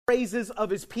praises of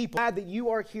his people. Glad that you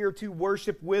are here to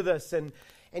worship with us. And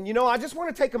you know, I just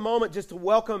want to take a moment just to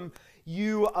welcome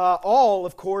you all,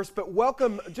 of course, but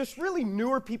welcome just really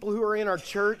newer people who are in our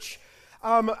church.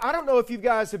 I don't know if you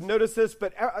guys have noticed this,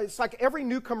 but it's like every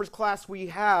newcomers class we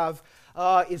have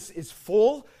is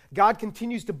full. God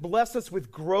continues to bless us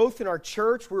with growth in our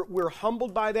church. We're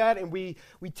humbled by that, and we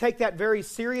take that very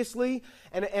seriously.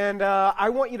 And I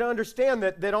want you to understand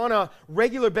that on a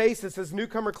regular basis, as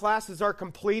newcomer classes are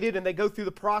completed and they go through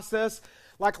the process,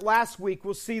 like last week,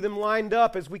 we'll see them lined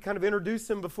up as we kind of introduce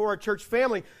them before our church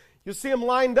family. You'll see them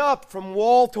lined up from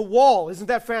wall to wall. Isn't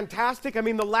that fantastic? I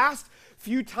mean, the last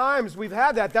few times we've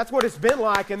had that, that's what it's been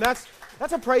like, and that's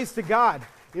a praise to God.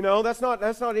 You know, that's not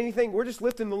anything. We're just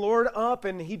lifting the Lord up,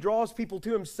 and He draws people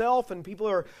to Himself, and people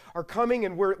are coming,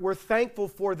 and we're thankful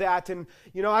for that. And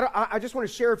you know, I just want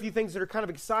to share a few things that are kind of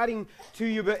exciting to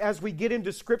you, but as we get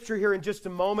into Scripture here in just a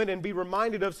moment, and be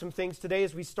reminded of some things today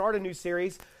as we start a new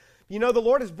series. You know, the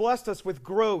Lord has blessed us with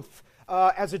growth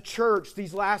as a church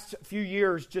these last few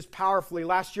years, just powerfully.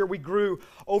 Last year we grew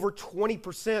over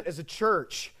 20% as a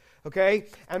church. Okay,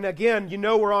 and again, you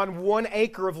know, we're on 1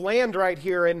 acre of land right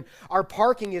here, and our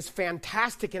parking is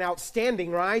fantastic and outstanding,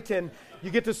 right? And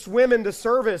you get to swim into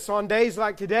service on days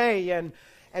like today,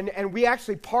 and we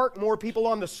actually park more people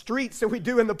on the streets than we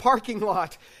do in the parking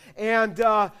lot. And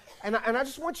I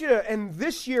just want you to, and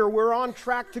this year we're on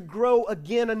track to grow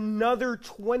again another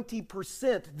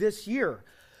 20% this year.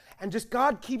 And just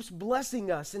God keeps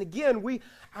blessing us. And again,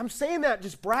 I'm saying that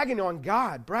just bragging on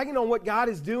God, bragging on what God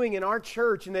is doing in our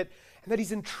church, and that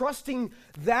He's entrusting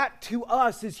that to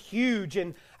us is huge.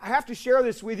 And I have to share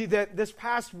this with you that this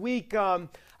past week,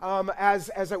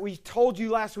 as we told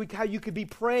you last week, how you could be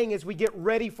praying as we get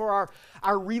ready for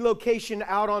our relocation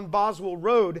out on Boswell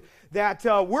Road, that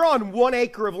we're on 1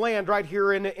 acre of land right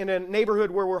here in a neighborhood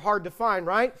where we're hard to find,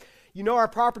 right? You know, our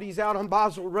property's out on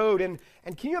Boswell Road, and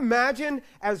can you imagine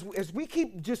as we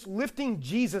keep just lifting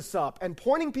Jesus up and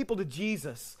pointing people to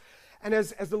Jesus, and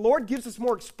as the Lord gives us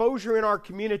more exposure in our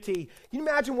community, can you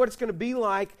imagine what it's going to be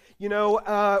like, you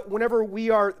know, whenever we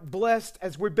are blessed,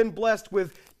 as we've been blessed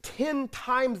with 10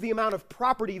 times the amount of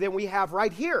property than we have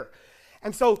right here.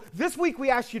 And so this week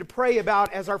we asked you to pray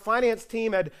about, as our finance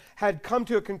team had come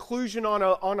to a conclusion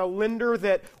on a lender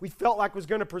that we felt like was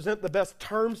going to present the best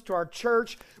terms to our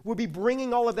church. We'll be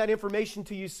bringing all of that information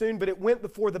to you soon, but it went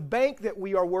before the bank that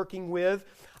we are working with,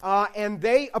 and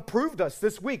they approved us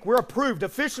this week. We're approved,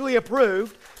 officially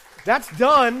approved. That's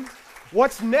done.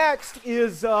 What's next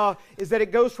is that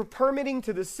it goes for permitting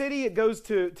to the city. It goes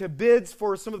to bids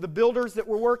for some of the builders that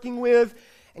we're working with.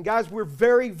 And guys, we're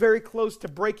very, very close to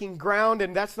breaking ground,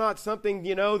 and that's not something,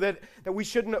 you know, that we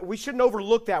shouldn't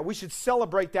overlook that. We should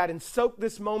celebrate that and soak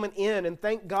this moment in and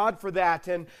thank God for that.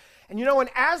 And you know, and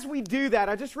as we do that,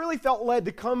 I just really felt led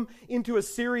to come into a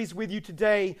series with you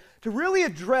today to really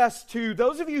address to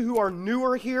those of you who are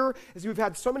newer here, as we've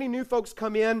had so many new folks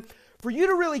come in, for you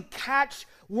to really catch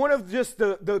one of just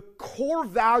the core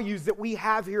values that we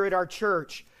have here at our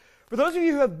church. For those of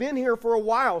you who have been here for a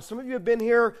while, some of you have been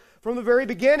here from the very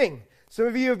beginning. Some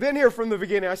of you have been here from the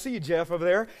beginning. I see you, Jeff, over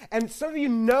there. And some of you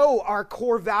know our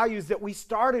core values that we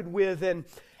started with. And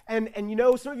you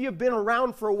know, some of you have been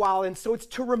around for a while. And so it's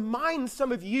to remind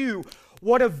some of you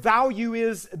what a value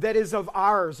is that is of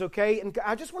ours, okay? And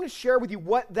I just want to share with you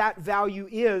what that value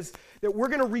is that we're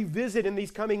going to revisit in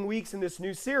these coming weeks in this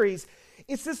new series.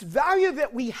 It's this value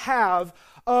that we have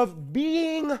of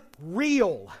being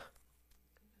real.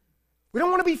 We don't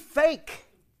want to be fake,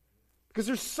 because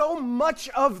there's so much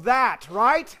of that,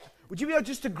 right? Would you be able to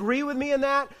just agree with me in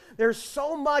that? There's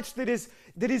so much that is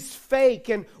fake.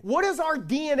 And what does our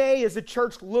DNA as a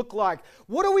church look like?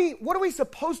 What are we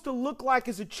supposed to look like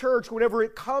as a church whenever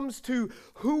it comes to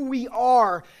who we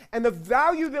are and the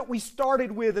value that we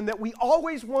started with, and that we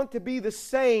always want to be the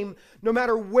same no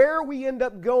matter where we end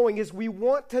up going, is we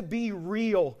want to be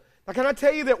real. Now, can I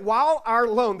tell you that while our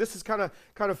loan, this is kind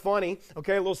of funny,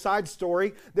 okay, a little side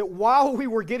story, that while we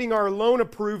were getting our loan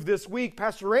approved this week,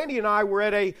 Pastor Randy and I were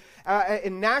at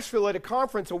in Nashville at a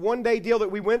conference, a one-day deal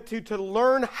that we went to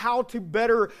learn how to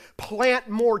better plant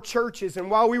more churches.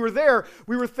 And while we were there,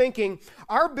 we were thinking,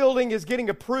 our building is getting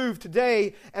approved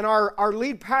today, and our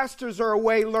lead pastors are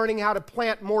away learning how to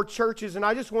plant more churches. And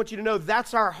I just want you to know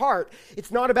that's our heart.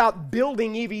 It's not about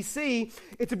building EVC.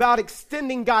 It's about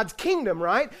extending God's kingdom,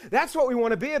 right? That's what we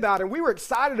want to be about. And we were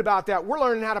excited about that. We're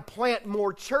learning how to plant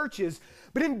more churches.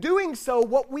 But in doing so,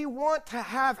 what we want to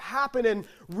have happen and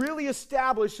really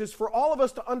establish is for all of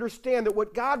us to understand that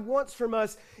what God wants from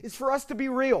us is for us to be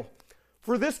real,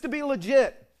 for this to be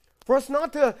legit, For us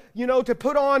not to, to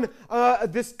put on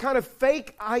this kind of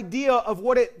fake idea of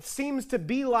what it seems to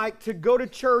be like to go to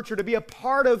church or to be a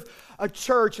part of a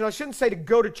church. And I shouldn't say to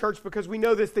go to church because we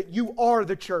know this, that you are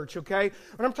the church, okay?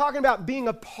 When I'm talking about being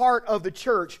a part of the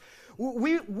church,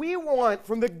 we want,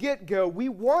 from the get-go, we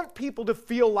want people to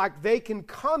feel like they can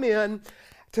come in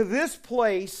to this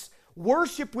place,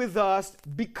 worship with us,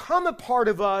 become a part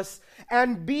of us,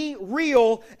 and be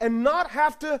real and not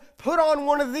have to put on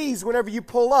one of these whenever you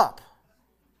pull up.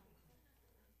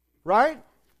 Right?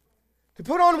 To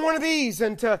put on one of these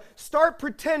and to start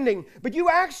pretending. But you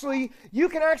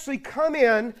can actually come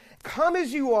in, come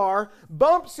as you are,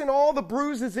 bumps and all the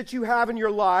bruises that you have in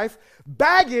your life,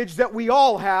 baggage that we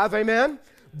all have, amen?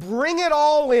 Bring it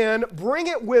all in, bring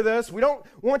it with us. We don't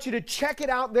want you to check it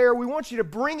out there. We want you to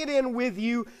bring it in with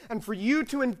you and for you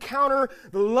to encounter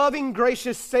the loving,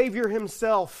 gracious Savior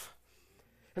Himself.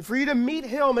 And for you to meet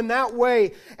Him in that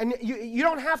way. And you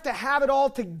don't have to have it all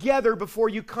together before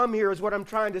you come here, is what I'm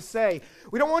trying to say.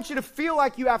 We don't want you to feel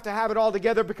like you have to have it all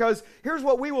together, because here's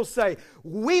what we will say.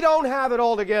 We don't have it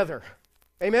all together.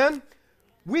 Amen?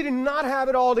 We do not have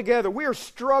it all together. We are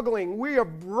struggling. We are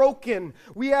broken.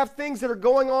 We have things that are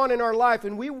going on in our life,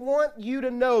 and we want you to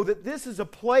know that this is a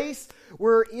place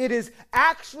where it is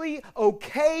actually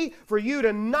okay for you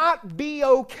to not be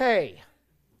okay.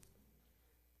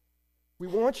 We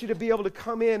want you to be able to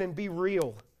come in and be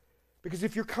real. Because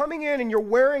if you're coming in and you're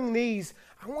wearing these,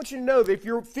 I want you to know that if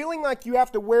you're feeling like you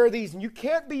have to wear these and you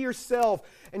can't be yourself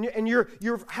and you're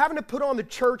having to put on the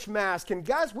church mask, and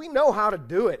guys, we know how to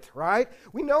do it, right?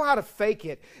 We know how to fake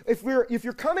it. If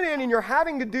you're coming in and you're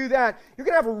having to do that, you're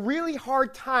going to have a really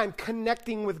hard time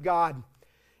connecting with God.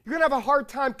 You're going to have a hard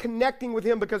time connecting with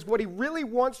Him, because what He really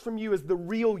wants from you is the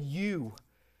real you.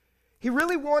 He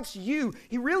really wants you.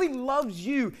 He really loves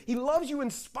you. He loves you in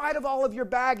spite of all of your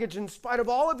baggage, in spite of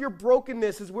all of your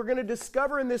brokenness, as we're going to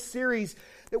discover in this series,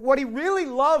 that what He really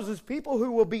loves is people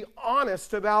who will be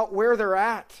honest about where they're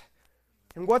at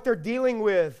and what they're dealing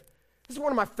with. This is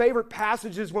one of my favorite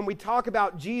passages when we talk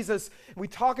about Jesus, and we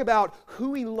talk about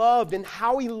who He loved and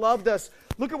how He loved us.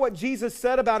 Look at what Jesus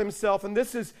said about Himself, and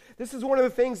this is one of the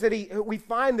things that we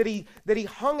find that he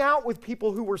hung out with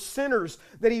people who were sinners,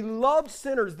 that He loved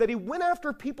sinners, that He went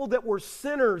after people that were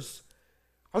sinners.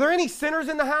 Are there any sinners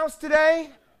in the house today?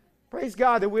 Praise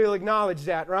God that we'll acknowledge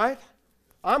that, right?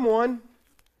 I'm one.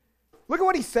 Look at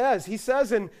what He says. He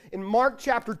says in Mark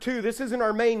chapter 2, this isn't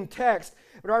our main text,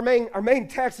 but our main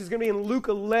text is going to be in Luke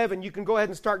 11. You can go ahead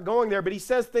and start going there, but He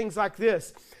says things like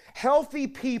this. Healthy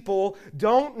people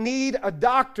don't need a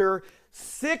doctor,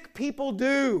 sick people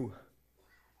do.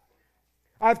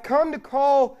 I've come to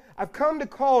call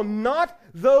not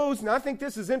those, and I think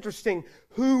this is interesting,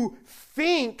 who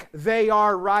think they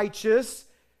are righteous.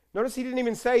 Notice He didn't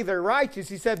even say they're righteous.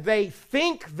 He said they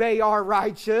think they are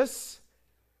righteous.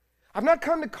 I've not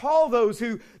come to call those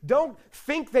who don't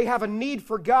think they have a need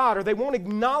for God, or they won't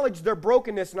acknowledge their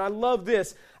brokenness. And I love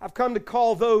this. I've come to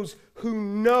call those who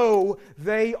know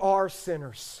they are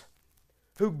sinners,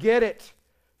 who get it,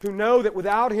 who know that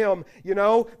without Him,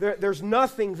 there's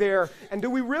nothing there. And do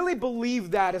we really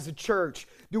believe that as a church?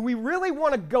 Do we really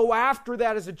want to go after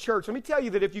that as a church? Let me tell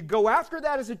you that if you go after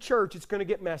that as a church, it's going to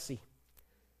get messy.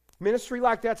 Ministry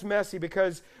like that's messy,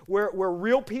 because where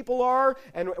real people are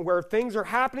and where things are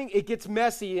happening, it gets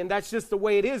messy, and that's just the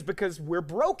way it is, because we're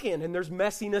broken and there's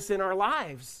messiness in our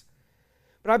lives.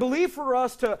 But I believe for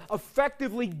us to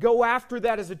effectively go after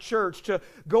that as a church, to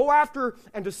go after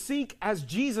and to seek as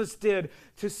Jesus did,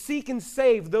 to seek and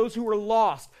save those who are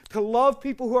lost, to love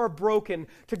people who are broken,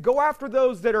 to go after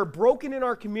those that are broken in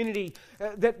our community,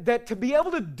 that to be able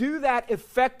to do that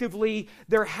effectively,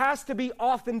 there has to be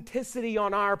authenticity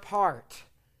on our part.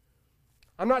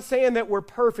 I'm not saying that we're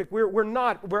perfect. We're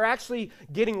not. We're actually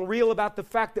getting real about the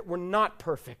fact that we're not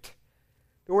perfect.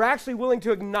 We're actually willing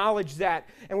to acknowledge that,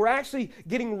 and we're actually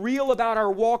getting real about our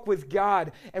walk with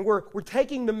God, and we're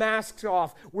taking the masks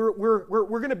off. We're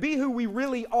going to be who we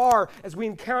really are as we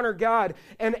encounter God,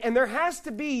 and there has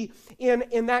to be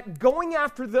in that going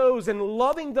after those and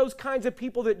loving those kinds of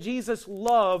people that Jesus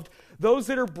loved, those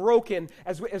that are broken,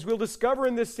 as we'll discover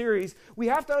in this series. We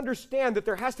have to understand that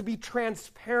there has to be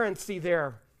transparency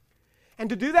there, and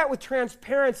to do that with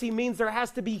transparency means there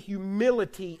has to be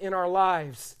humility in our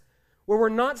lives, where we're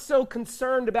not so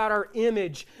concerned about our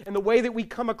image and the way that we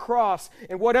come across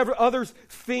and whatever others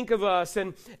think of us.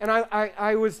 And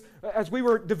I was, as we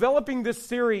were developing this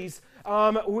series,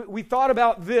 we thought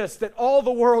about this, that all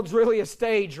the world's really a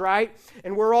stage, right?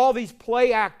 And we're all these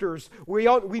play actors. We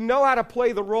know how to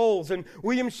play the roles. And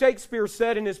William Shakespeare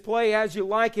said in his play, As You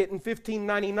Like It, in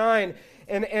 1599,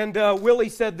 and Willie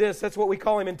said this, that's what we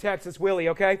call him in Texas, Willie,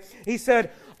 okay? He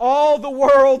said, all the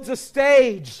world's a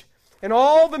stage, and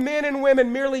all the men and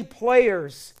women merely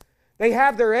players. They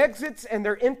have their exits and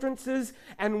their entrances,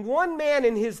 and one man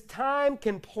in his time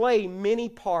can play many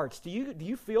parts. Do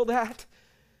you feel that?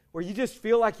 Where you just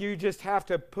feel like you just have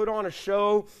to put on a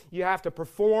show, you have to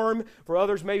perform for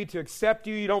others maybe to accept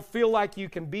you. You don't feel like you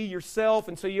can be yourself,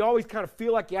 and so you always kind of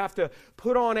feel like you have to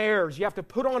put on airs, you have to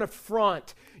put on a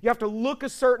front, you have to look a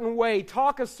certain way,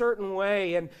 talk a certain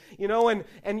way, and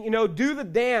do the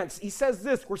dance. He says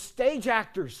this, we're stage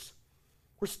actors.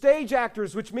 We're stage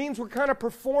actors, which means we're kind of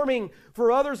performing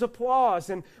for others' applause,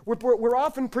 and we're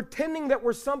often pretending that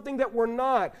we're something that we're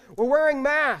not. We're wearing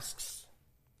masks.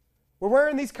 We're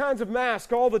wearing these kinds of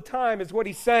masks all the time, is what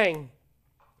he's saying.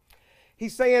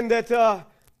 He's saying that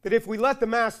if we let the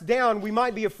mask down, we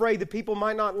might be afraid that people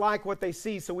might not like what they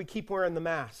see, so we keep wearing the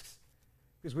masks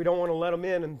because we don't want to let them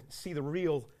in and see the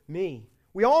real me.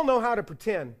 We all know how to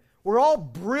pretend. We're all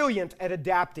brilliant at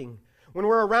adapting. When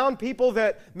we're around people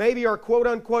that maybe are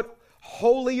quote-unquote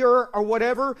holier or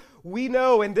whatever, we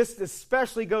know, and this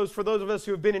especially goes for those of us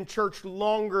who have been in church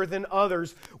longer than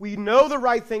others, we know the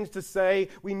right things to say,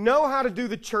 we know how to do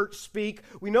the church speak,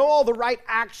 we know all the right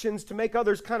actions to make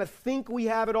others kind of think we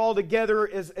have it all together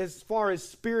as far as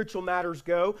spiritual matters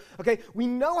go. Okay, we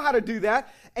know how to do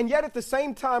that, and yet at the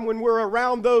same time when we're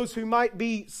around those who might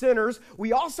be sinners,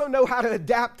 we also know how to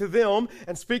adapt to them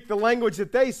and speak the language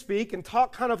that they speak and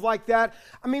talk kind of like that.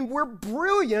 I mean, we're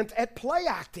brilliant at play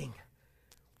acting.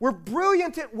 We're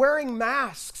brilliant at wearing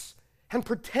masks and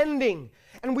pretending.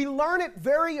 And we learn it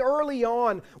very early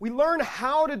on. We learn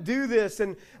how to do this.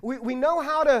 And we know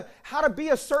how to be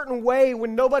a certain way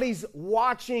when nobody's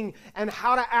watching and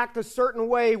how to act a certain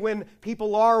way when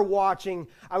people are watching.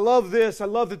 I love this. I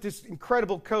love that this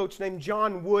incredible coach named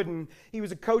John Wooden, he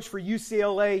was a coach for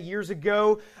UCLA years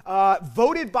ago,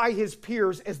 voted by his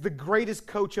peers as the greatest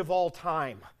coach of all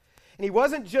time. And he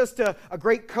wasn't just a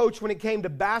great coach when it came to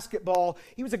basketball.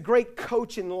 He was a great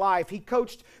coach in life. He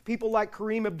coached people like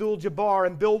Kareem Abdul-Jabbar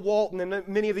and Bill Walton and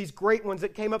many of these great ones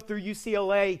that came up through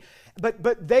UCLA. But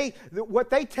what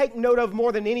they take note of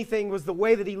more than anything was the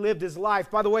way that he lived his life.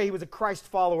 By the way, he was a Christ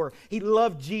follower. He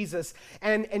loved Jesus.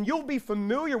 And you'll be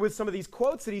familiar with some of these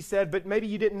quotes that he said, but maybe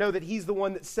you didn't know that he's the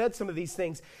one that said some of these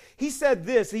things. He said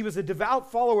this. He was a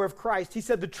devout follower of Christ. He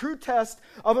said, the true test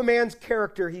of a man's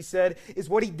character, he said, is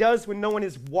what he does when no one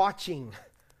is watching.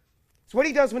 It's what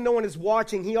he does when no one is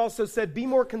watching. He also said, be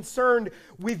more concerned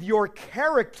with your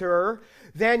character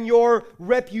than your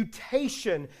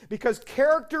reputation, because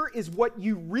character is what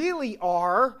you really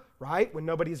are, right, when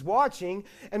nobody's watching,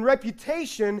 and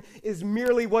reputation is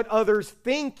merely what others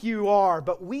think you are.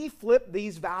 But we flip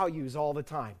these values all the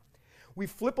time. We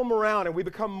flip them around and we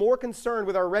become more concerned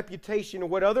with our reputation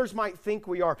and what others might think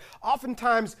we are.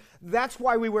 Oftentimes, that's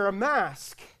why we wear a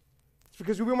mask. It's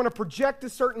because we want to project a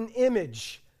certain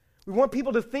image. We want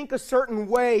people to think a certain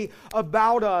way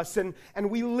about us, and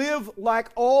we live like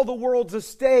all the world's a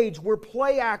stage. We're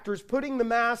play actors putting the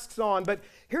masks on. But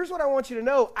here's what I want you to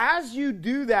know. As you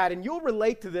do that, and you'll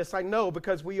relate to this, I know,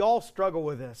 because we all struggle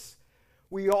with this.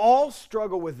 We all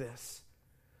struggle with this.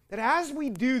 That as we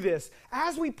do this,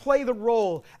 as we play the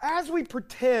role, as we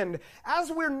pretend, as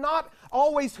we're not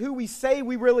always who we say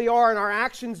we really are and our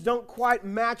actions don't quite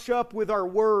match up with our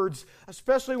words,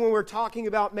 especially when we're talking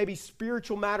about maybe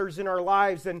spiritual matters in our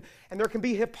lives, and there can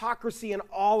be hypocrisy in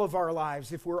all of our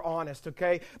lives if we're honest,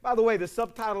 okay? By the way, the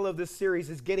subtitle of this series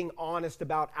is Getting Honest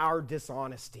About Our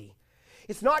Dishonesty.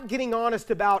 It's not getting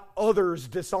honest about others'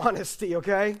 dishonesty,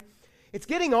 okay? It's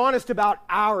getting honest about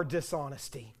our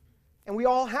dishonesty. And we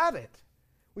all have it.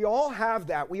 We all have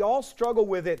that. We all struggle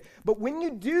with it. But when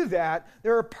you do that,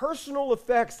 there are personal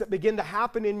effects that begin to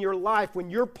happen in your life. When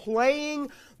you're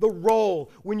playing the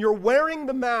role, when you're wearing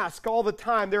the mask all the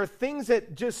time, there are things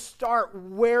that just start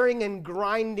wearing and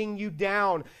grinding you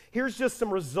down. Here's just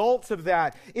some results of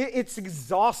that. It's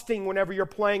exhausting whenever you're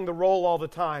playing the role all the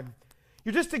time.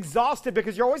 You're just exhausted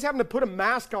because you're always having to put a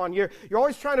mask on. You're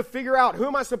always trying to figure out who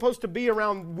am I supposed to be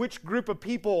around which group of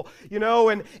people,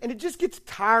 and it just gets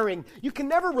tiring. You can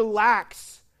never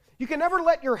relax. You can never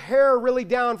let your hair really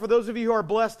down for those of you who are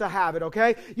blessed to have it,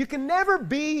 okay? You can never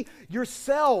be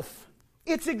yourself.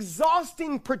 It's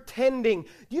exhausting pretending.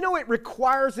 It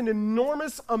requires an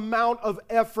enormous amount of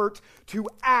effort to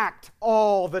act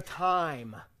all the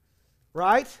time,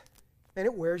 right? And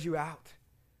it wears you out.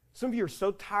 Some of you are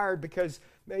so tired because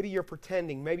maybe you're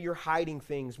pretending, maybe you're hiding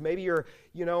things, maybe you're,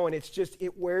 and it's just,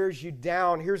 it wears you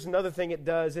down. Here's another thing it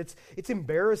does. It's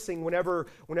embarrassing whenever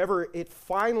it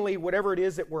finally, whatever it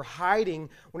is that we're hiding,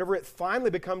 whenever it finally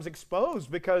becomes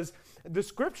exposed, because the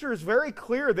Scripture is very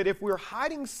clear that if we're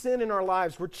hiding sin in our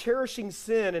lives, we're cherishing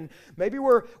sin, and maybe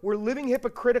we're living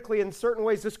hypocritically in certain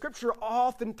ways, the Scripture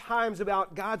oftentimes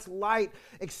about God's light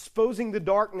exposing the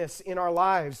darkness in our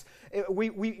lives.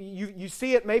 You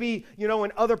see it maybe,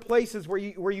 in other places where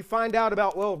you find out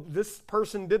about, well, this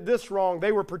person did this wrong.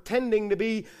 They were pretending to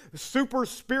be super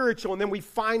spiritual, and then we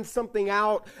find something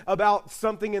out about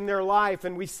something in their life,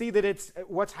 and we see that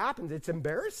what's happened. It's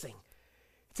embarrassing.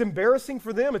 It's embarrassing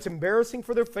for them. It's embarrassing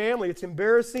for their family. It's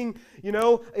embarrassing,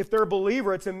 if they're a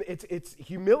believer. It's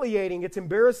humiliating. It's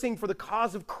embarrassing for the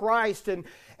cause of Christ. And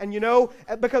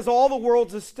because all the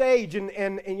world's a stage, and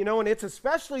it's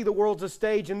especially the world's a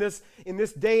stage in this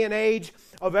day and age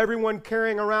of everyone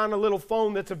carrying around a little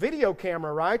phone that's a video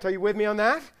camera, right? Are you with me on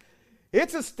that?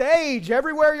 It's a stage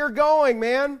everywhere you're going,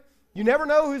 man. You never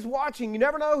know who's watching. You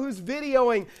never know who's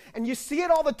videoing. And you see it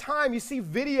all the time. You see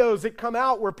videos that come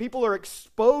out where people are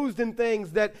exposed in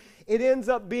things that it ends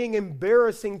up being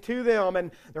embarrassing to them.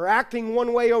 And they're acting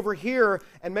one way over here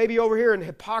and maybe over here, and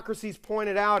hypocrisy's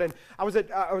pointed out. And I was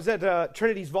at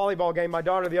Trinity's volleyball game, my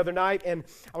daughter, the other night, and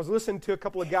I was listening to a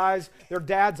couple of guys, their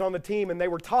dads on the team, and they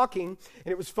were talking.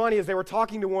 And it was funny as they were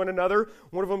talking to one another.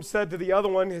 One of them said to the other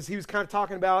one, as he was kind of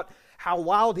talking about how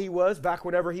wild he was back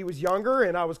whenever he was younger,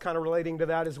 and I was kind of relating to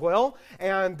that as well.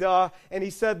 And he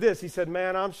said this. He said,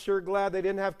 "Man, I'm sure glad they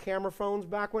didn't have camera phones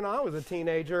back when I was a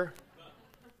teenager."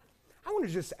 I want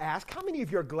to just ask, how many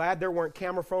of you are glad there weren't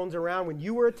camera phones around when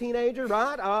you were a teenager,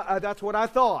 right? That's what I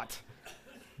thought.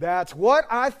 That's what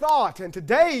I thought. And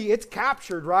today, it's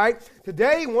captured, right?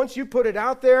 Today, once you put it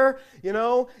out there,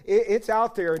 it's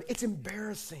out there, and it's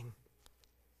embarrassing.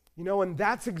 And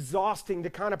that's exhausting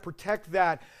to kind of protect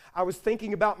that. I was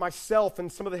thinking about myself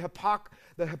and some of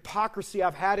the hypocrisy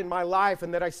I've had in my life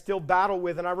and that I still battle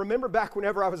with. And I remember back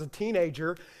whenever I was a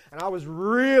teenager, and I was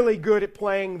really good at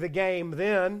playing the game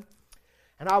then.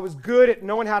 And I was good at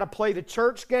knowing how to play the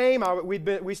church game.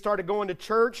 We started going to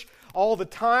church all the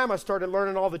time. I started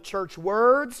learning all the church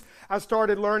words. I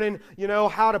started learning,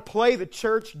 how to play the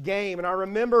church game. And I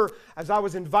remember as I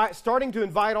was starting to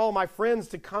invite all my friends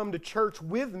to come to church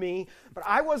with me, but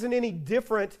I wasn't any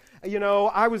different.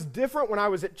 I was different when I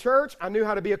was at church. I knew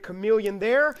how to be a chameleon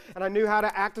there, and I knew how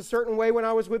to act a certain way when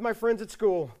I was with my friends at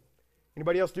school.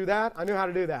 Anybody else do that? I knew how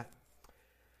to do that.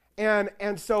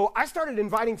 And so I started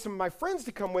inviting some of my friends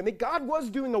to come with me. God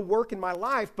was doing a work in my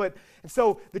life, and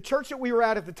so the church that we were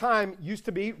at the time used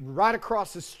to be right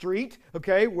across the street,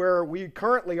 okay, where we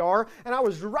currently are, and I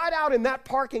was right out in that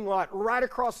parking lot, right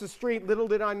across the street. Little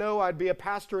did I know I'd be a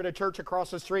pastor in a church across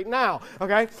the street now,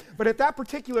 okay? But at that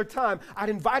particular time, I'd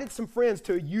invited some friends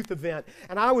to a youth event,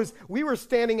 and we were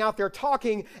standing out there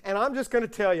talking, and I'm just going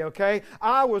to tell you, okay,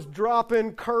 I was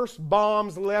dropping curse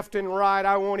bombs left and right.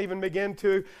 I won't even begin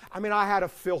to. I had a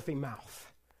filthy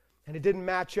mouth, and it didn't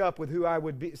match up with who I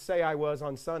would say I was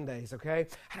on Sundays, okay?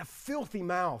 I had a filthy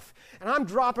mouth, and I'm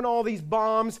dropping all these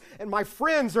bombs, and my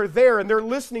friends are there, and they're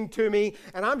listening to me,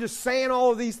 and I'm just saying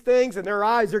all of these things, and their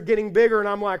eyes are getting bigger, and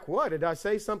I'm like, what? Did I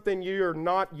say something you're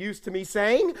not used to me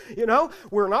saying?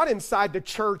 We're not inside the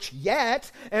church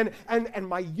yet, and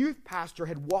my youth pastor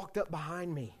had walked up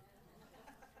behind me.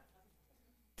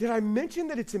 Did I mention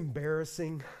that it's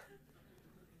embarrassing?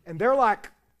 And they're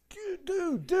like,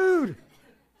 dude.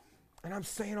 And I'm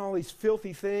saying all these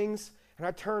filthy things, and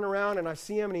I turn around and I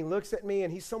see him, and he looks at me,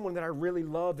 and he's someone that I really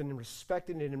loved and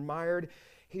respected and admired.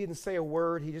 He didn't say a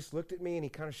word. He just looked at me, and he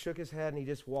kind of shook his head, and he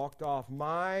just walked off.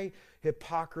 My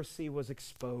hypocrisy was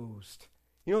exposed.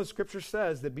 The Scripture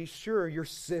says that be sure your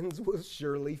sins will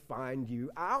surely find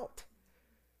you out.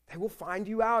 They will find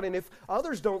you out, and if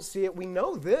others don't see it, we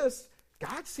know this.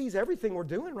 God sees everything we're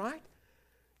doing, right?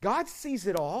 God sees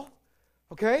it all.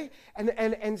 Okay?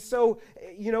 And so,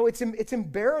 it's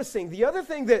embarrassing. The other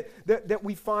thing that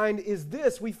we find is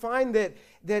this. We find that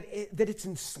it's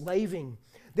enslaving.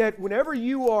 That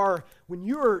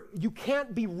you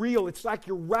can't be real. It's like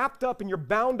you're wrapped up and you're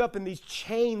bound up in these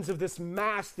chains of this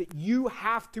mask that you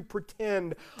have to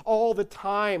pretend all the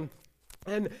time.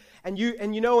 And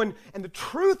the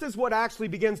truth is what actually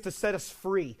begins to set us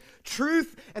free.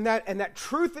 Truth and that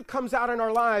truth that comes out in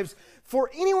our lives. For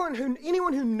anyone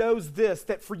who knows this,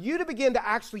 that for you to begin to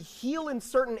actually heal in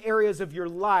certain areas of your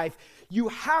life, you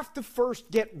have to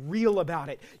first get real about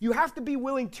it. You have to be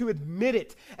willing to admit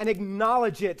it and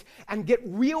acknowledge it and get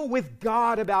real with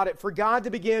God about it for God to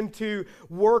begin to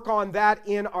work on that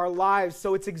in our lives.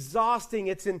 So it's exhausting,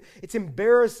 it's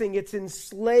embarrassing, it's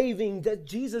enslaving. That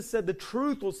Jesus said the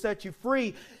truth will set you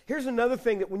free. Here's another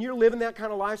thing, that when you're living that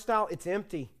kind of lifestyle, it's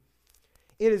empty.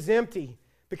 It is empty.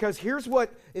 Because here's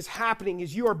what is happening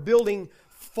is you are building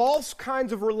false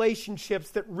kinds of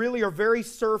relationships that really are very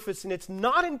surface, and it's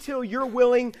not until you're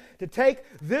willing to take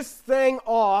this thing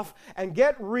off and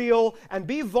get real and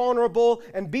be vulnerable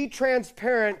and be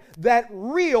transparent that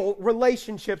real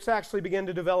relationships actually begin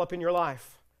to develop in your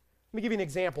life. Let me give you an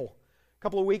example. A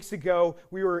couple of weeks ago,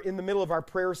 we were in the middle of our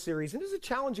prayer series, and it was a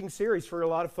challenging series for a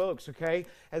lot of folks, okay?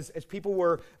 As people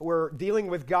were dealing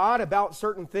with God about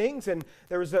certain things, and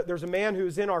there's a man who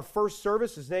was in our first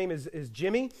service. His name is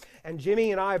Jimmy, and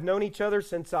Jimmy and I have known each other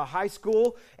since high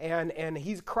school, and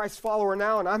he's a Christ follower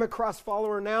now, and I'm a Christ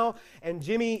follower now, and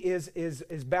Jimmy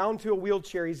is bound to a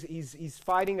wheelchair. He's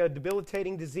fighting a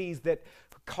debilitating disease that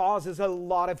causes a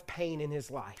lot of pain in his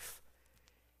life.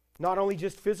 Not only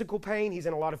just physical pain, he's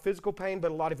in a lot of physical pain, but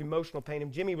a lot of emotional pain.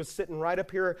 And Jimmy was sitting right up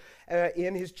here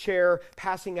in his chair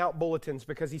passing out bulletins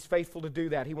because he's faithful to do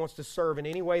that. He wants to serve in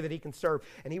any way that he can serve.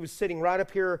 And he was sitting right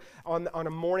up here on a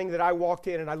morning that I walked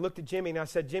in, and I looked at Jimmy and I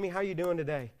said, "Jimmy, how you doing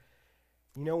today?"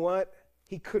 You know what?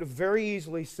 He could have very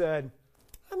easily said,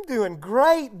 "I'm doing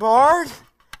great, Bart.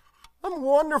 I'm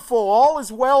wonderful. All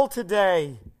is well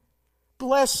today.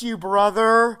 Bless you,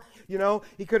 brother." You know,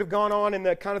 he could have gone on in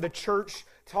the kind of the church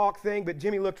talk thing, but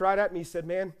Jimmy looked right at me and said,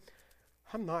 "Man,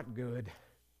 I'm not good.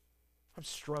 I'm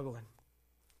struggling.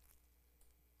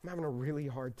 I'm having a really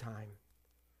hard time."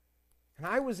 And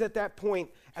I was at that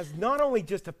point as not only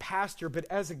just a pastor, but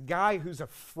as a guy who's a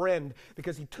friend,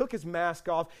 because he took his mask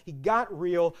off, he got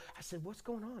real. I said, "What's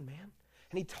going on, man?"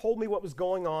 And he told me what was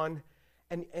going on.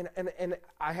 And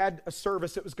I had a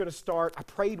service that was going to start. I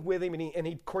prayed with him, and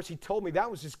of course, he told me that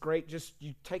was just great, just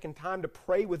you taking time to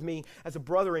pray with me as a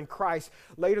brother in Christ.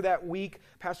 Later that week,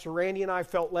 Pastor Randy and I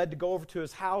felt led to go over to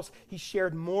his house. He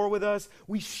shared more with us.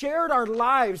 We shared our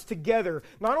lives together.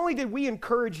 Not only did we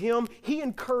encourage him, he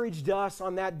encouraged us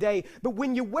on that day. But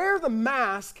when you wear the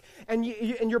mask and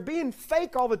you're being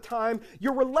fake all the time,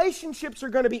 your relationships are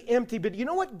going to be empty. But you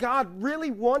know what God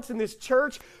really wants in this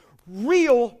church?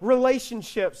 Real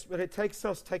relationships. But it takes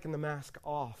us taking the mask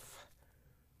off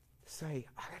to say,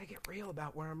 I got to get real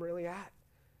about where I'm really at.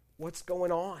 What's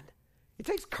going on? It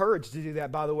takes courage to do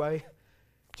that, by the way.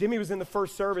 Jimmy was in the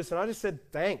first service, and I just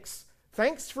said, thanks.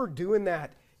 Thanks for doing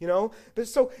that, you know. But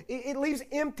so it leaves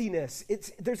emptiness.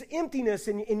 There's emptiness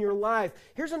in your life.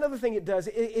 Here's another thing it does.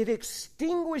 It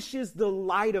extinguishes the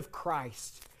light of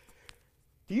Christ.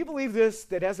 Do you believe this,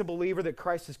 that as a believer that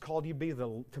Christ has called you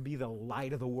to be the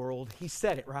light of the world? He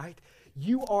said it, right?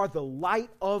 You are the light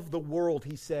of the world,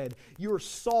 he said. You are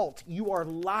salt. You are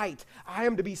light. I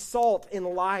am to be salt and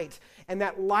light. And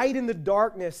that light in the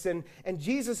darkness. And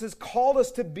Jesus has called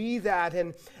us to be that.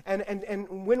 And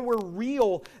when we're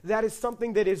real, that is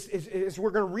something that is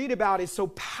we're going to read about, is so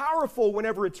powerful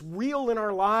whenever it's real in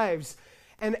our lives.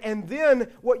 And then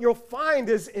what you'll find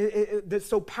is that's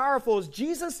so powerful is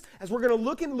Jesus, as we're going to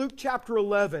look in Luke chapter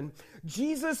 11,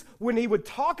 Jesus, when he would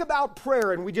talk about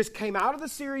prayer, and we just came out of the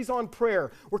series on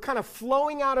prayer, we're kind of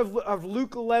flowing out of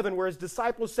Luke 11 where his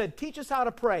disciples said, teach us how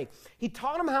to pray. He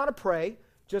taught them how to pray,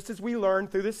 just as we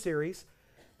learned through this series.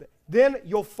 Then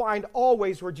you'll find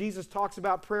always where Jesus talks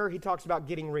about prayer, he talks about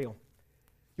getting real.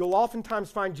 You'll oftentimes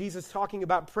find Jesus talking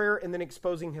about prayer and then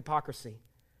exposing hypocrisy.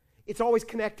 It's always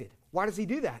connected. Why does he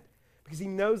do that? Because he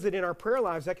knows that in our prayer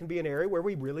lives, that can be an area where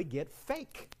we really get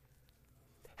fake.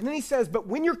 And then he says, but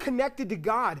when you're connected to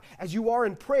God, as you are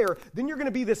in prayer, then you're going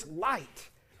to be this light.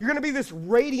 You're going to be this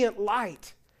radiant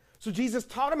light. So Jesus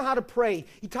taught him how to pray.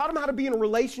 He taught him how to be in a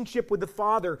relationship with the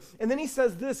Father. And then he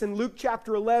says this in Luke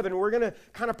chapter 11. We're going to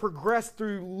kind of progress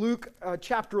through Luke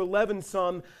chapter 11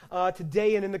 some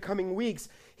today and in the coming weeks.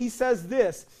 He says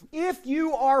this, if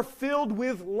you are filled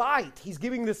with light, he's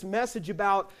giving this message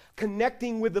about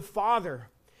connecting with the Father.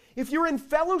 If you're in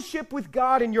fellowship with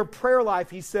God in your prayer life,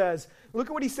 he says, look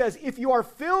at what he says, if you are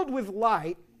filled with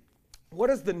light, what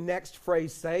does the next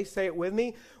phrase say? Say it with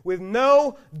me. With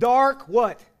no dark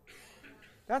what?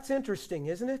 That's interesting,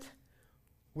 isn't it?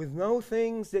 With no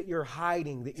things that you're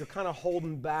hiding, that you're kind of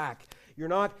holding back. You're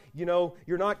not,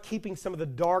 you're not keeping some of the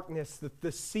darkness,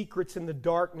 the secrets in the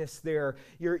darkness there.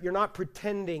 You're not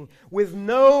pretending. With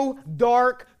no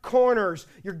dark corners.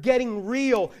 You're getting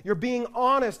real. You're being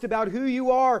honest about who you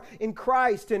are in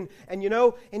Christ. And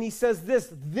he says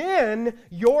this, then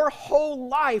your whole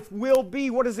life will be,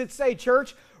 what does it say,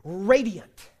 church?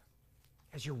 Radiant.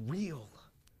 As you're real.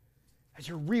 As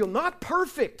you're real. Not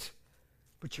perfect,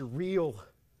 but you're real.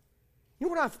 You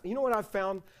know what I've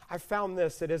found? I've found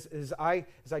this, that as I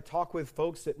talk with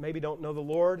folks that maybe don't know the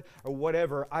Lord or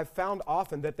whatever, I've found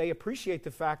often that they appreciate the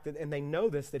fact that, and they know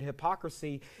this, that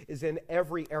hypocrisy is in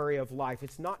every area of life.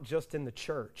 It's not just in the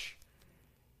church.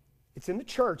 It's in the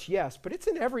church, yes, but it's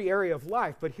in every area of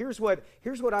life. But here's what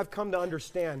I've come to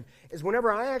understand, is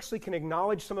whenever I actually can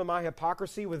acknowledge some of my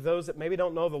hypocrisy with those that maybe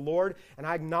don't know the Lord, and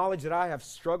I acknowledge that I have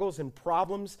struggles and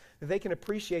problems, that they can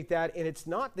appreciate that. And it's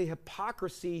not the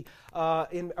hypocrisy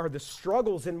or the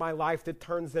struggles in my life that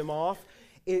turns them off,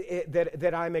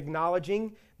 that I'm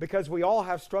acknowledging, because we all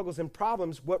have struggles and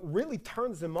problems. What really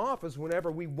turns them off is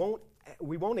whenever we won't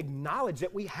acknowledge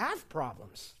that we have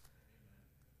problems.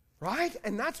 Right?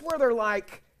 And that's where they're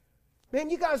like, man,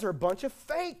 you guys are a bunch of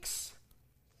fakes.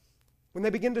 When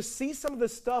they begin to see some of the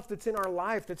stuff that's in our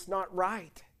life that's not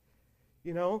right.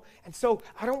 And so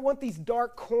I don't want these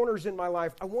dark corners in my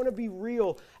life. I want to be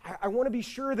real. I want to be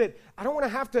sure that I don't want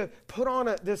to have to put on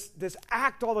this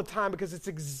act all the time, because it's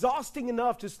exhausting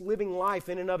enough just living life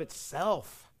in and of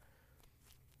itself.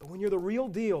 But when you're the real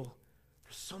deal,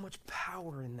 there's so much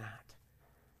power in that.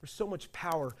 There's so much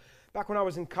power. Back when I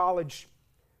was in college,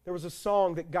 there was a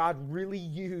song that God really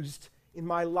used in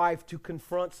my life to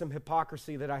confront some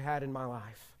hypocrisy that I had in my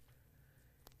life.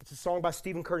 It's a song by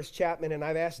Stephen Curtis Chapman, and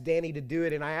I've asked Danny to do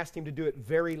it, and I asked him to do it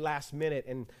very last minute,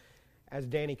 and as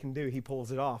Danny can do, he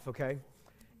pulls it off, okay?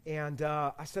 And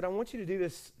I said, I want you to do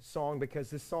this song because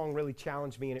this song really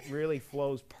challenged me, and it really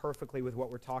flows perfectly with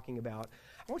what we're talking about.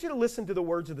 I want you to listen to the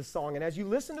words of the song, and as you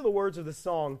listen to the words of the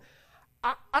song,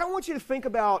 I don't want you to think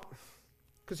about,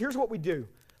 because here's what we do.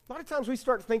 A lot of times we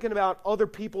start thinking about other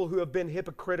people who have been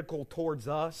hypocritical towards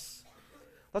us.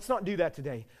 Let's not do that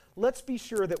today. Let's be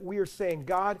sure that we are saying,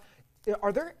 God,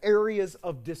 are there areas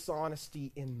of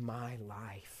dishonesty in my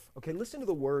life? Okay, listen to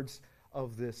the words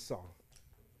of this song.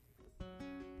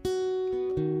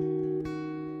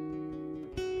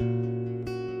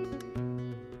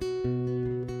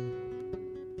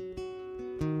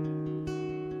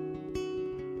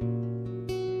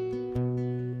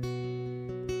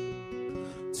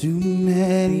 Too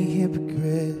many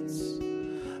hypocrites,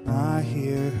 I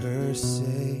hear her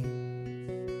say.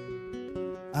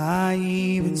 I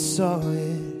even saw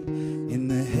it in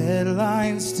the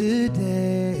headlines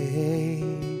today.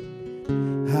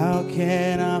 How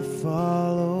can I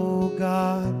follow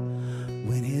God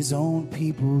when His own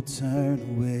people turn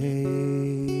away?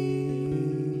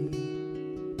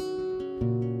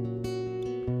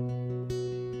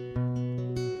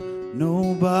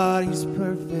 Nobody's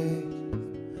perfect,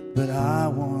 but I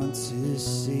want to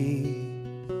see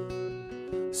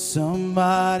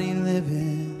somebody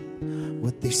living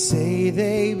what they say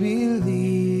they believe.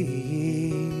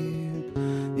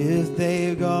 If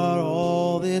they've got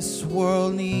all this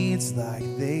world needs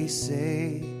like they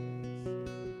say,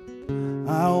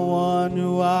 I wonder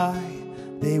why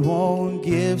they won't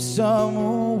give some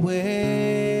away.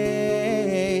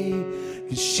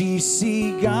 'Cause she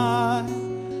see God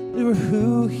for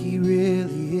who He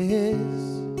really is,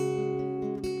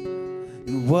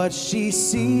 what she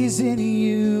sees in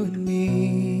you and me.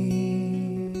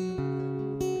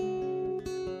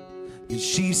 Can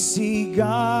she see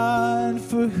God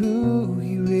for who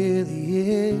He really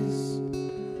is?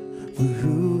 For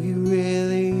who He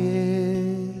really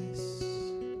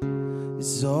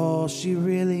is all she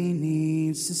really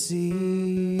needs to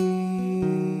see.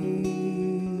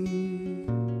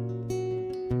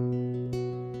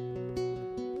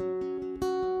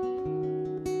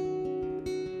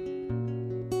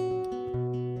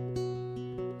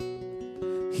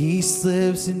 He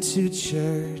slips into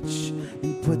church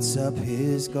and puts up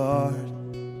his guard.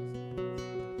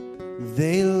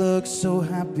 They look so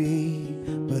happy,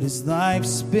 but his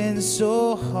life's been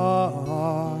so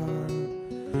hard.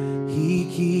 He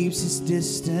keeps his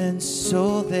distance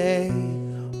so they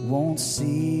won't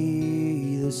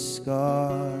see the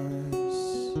scars.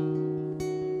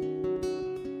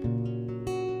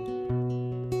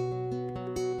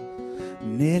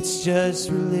 And it's just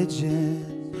religion.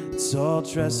 It's all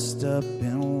dressed up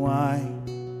in white.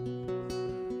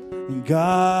 And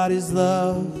God is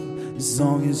love as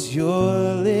long as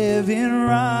you're living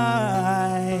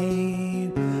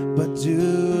right. But do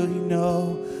you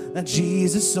know that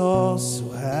Jesus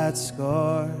also had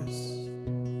scars?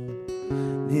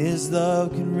 His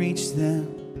love can reach them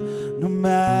no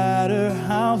matter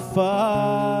how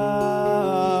far.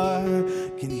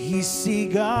 Can he see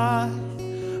God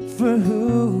for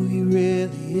who he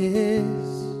really is,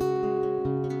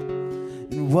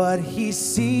 and what he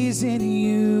sees in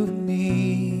you and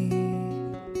me?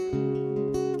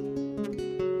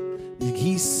 Can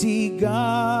he see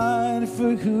God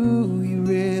for who he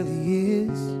really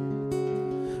is,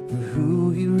 for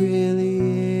who he really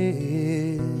is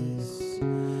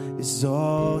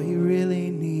all he really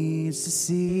needs to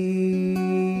see.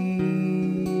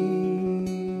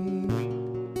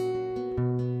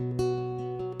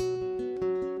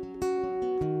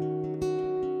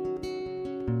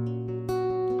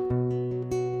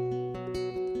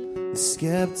 The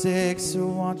skeptics are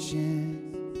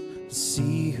watching to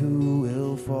see who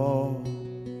will fall.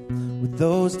 With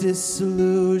those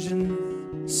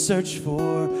disillusioned, search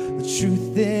for the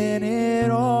truth in it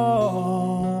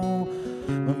all.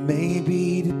 But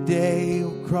maybe today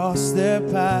we'll cross their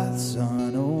paths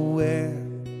unaware,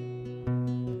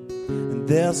 and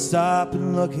they'll stop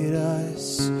and look at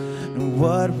us, and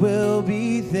what will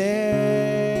be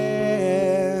there?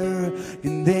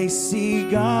 Can they see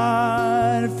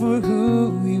God for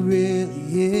who he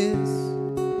really is,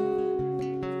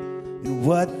 and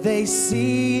what they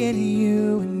see in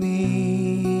you and me?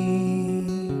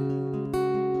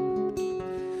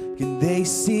 Can they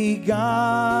see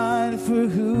God for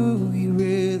who he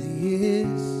really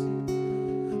is,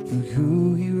 for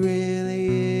who he really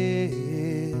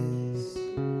is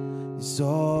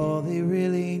all they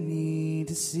really need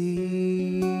to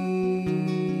see.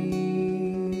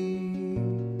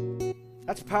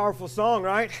 That's a powerful song,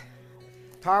 right?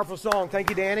 Powerful song. Thank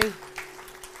you, Danny.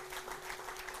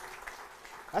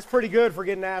 That's pretty good for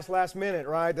getting asked last minute,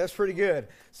 right? That's pretty good.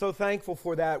 So thankful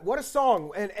for that. What a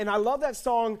song. And I love that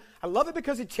song. I love it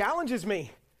because it challenges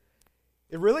me.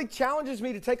 It really challenges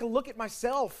me to take a look at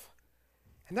myself.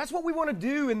 And that's what we want to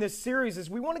do in this series, is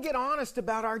we want to get honest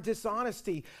about our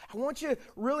dishonesty. I want you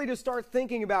really to start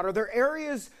thinking about, are there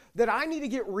areas that I need to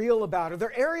get real about? Are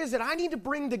there areas that I need to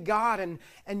bring to God and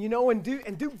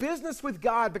do business with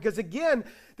God? Because again,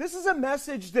 this is a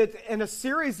message that in a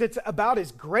series that's about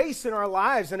His grace in our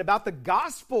lives and about the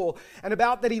gospel and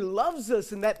about that He loves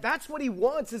us and that's what He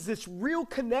wants, is this real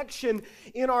connection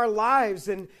in our lives.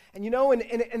 And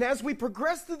as we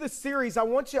progress through this series, I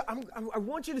want you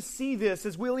to see this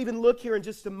as we'll even look here in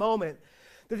just a moment,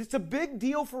 that it's a big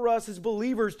deal for us as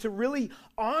believers to really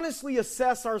honestly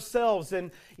assess ourselves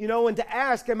and to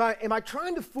ask, am I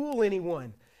trying to fool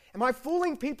anyone? Am I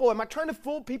fooling people? Am I trying to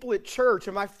fool people at church?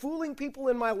 Am I fooling people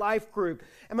in my life group?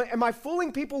 Am I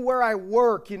fooling people where I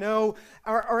work,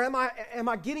 Or am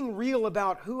I getting real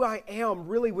about who I am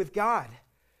really with God?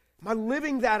 Am I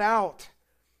living that out?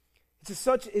 It's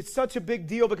such a big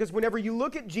deal, because whenever you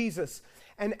look at Jesus,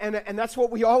 and that's what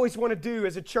we always want to do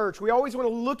as a church. We always want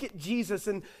to look at Jesus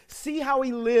and see how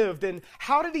He lived and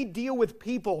how did He deal with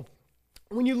people.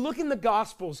 When you look in the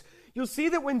Gospels, you'll see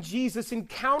that when Jesus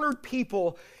encountered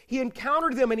people, He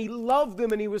encountered them and He loved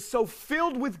them, and He was so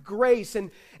filled with grace,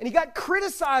 and He got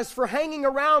criticized for hanging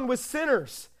around with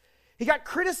sinners. He got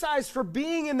criticized for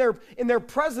being in their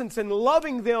presence and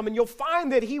loving them, and you'll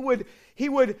find that he would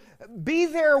be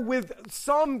there with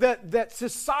some that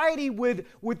society would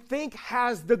think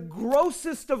has the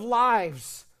grossest of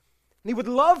lives. And He would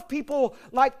love people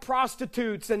like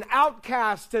prostitutes and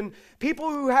outcasts and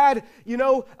people who had,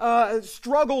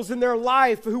 struggles in their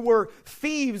life, who were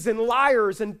thieves and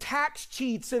liars and tax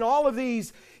cheats and all of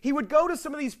these. He would go to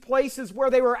some of these places where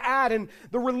they were at, and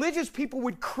the religious people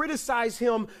would criticize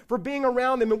Him for being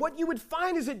around them. And what you would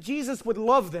find is that Jesus would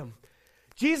love them.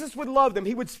 Jesus would love them.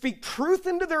 He would speak truth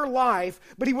into their life,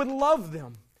 but He would love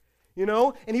them.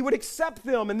 And He would accept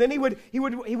them, and then he would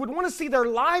want to see their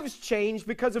lives change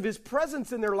because of His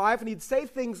presence in their life, and He'd say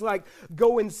things like,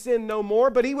 "Go and sin no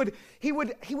more." But he would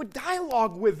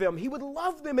dialogue with them. He would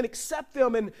love them and accept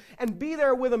them and be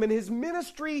there with them. And His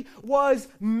ministry was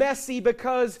messy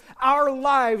because our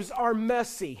lives are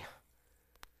messy.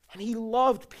 And He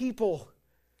loved people.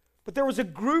 But there was a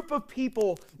group of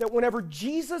people that whenever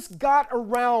Jesus got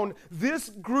around this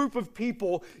group of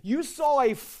people, you saw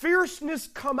a fierceness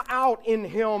come out in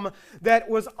Him that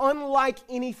was unlike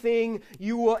anything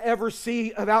you will ever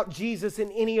see about Jesus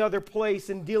in any other place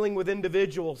in dealing with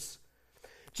individuals.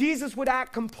 Jesus would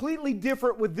act completely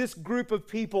different with this group of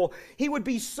people. He would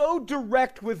be so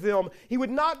direct with them. He would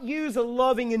not use a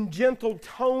loving and gentle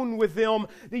tone with them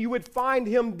that you would find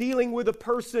Him dealing with a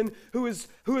person who is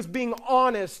being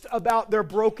honest about their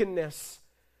brokenness.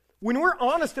 When we're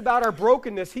honest about our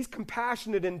brokenness, He's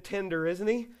compassionate and tender, isn't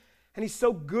He? And He's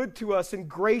so good to us and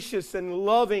gracious and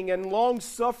loving and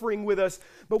long-suffering with us.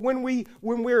 But when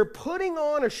we're putting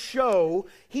on a show,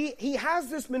 He has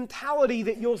this mentality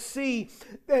that you'll see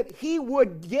that He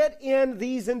would get in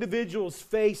these individuals'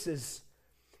 faces.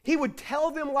 He would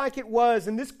tell them like it was.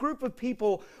 And this group of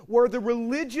people were the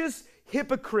religious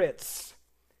hypocrites.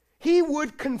 He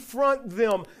would confront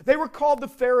them. They were called the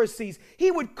Pharisees.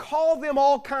 He would call them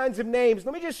all kinds of names.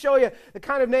 Let me just show you the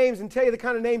kind of names and tell you the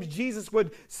kind of names Jesus would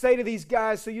say to these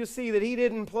guys so you'll see that He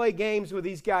didn't play games with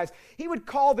these guys. He would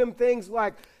call them things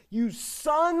like, "You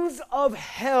sons of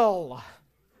hell."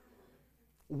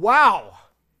 Wow.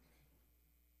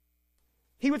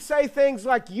 He would say things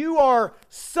like, "You are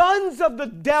sons of the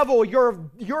devil.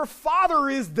 Your father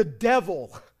is the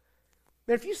devil."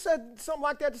 And if you said something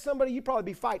like that to somebody, you'd probably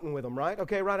be fighting with them, right?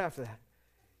 Okay, right after that.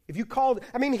 If you called,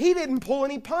 He didn't pull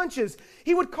any punches.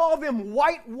 He would call them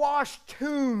whitewashed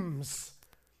tombs.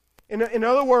 In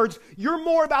other words, you're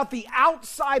more about the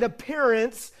outside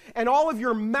appearance and all of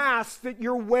your masks that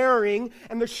you're wearing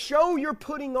and the show you're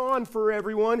putting on for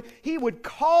everyone. He would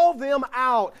call them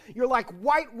out. You're like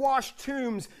whitewashed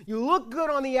tombs. You look good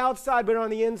on the outside, but on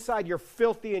the inside, you're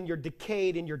filthy and you're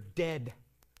decayed and you're dead.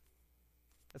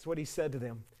 That's what He said to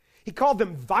them. He called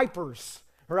them vipers,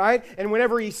 right? And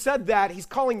whenever He said that, He's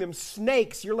calling them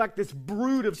snakes. You're like this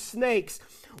brood of snakes.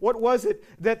 What was it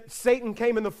that Satan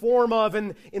came in the form of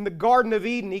in the Garden of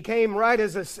Eden? He came right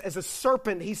as a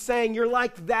serpent. He's saying, you're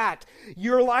like that.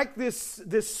 You're like this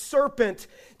serpent.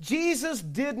 Jesus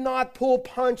did not pull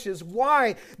punches.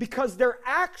 Why? Because their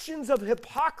actions of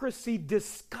hypocrisy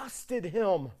disgusted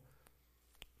Him.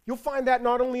 You'll find that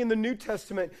not only in the New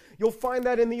Testament, you'll find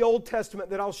that in the Old Testament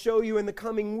that I'll show you in the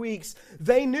coming weeks.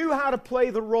 They knew how to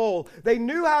play the role. They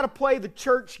knew how to play the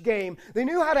church game. They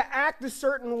knew how to act a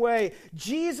certain way.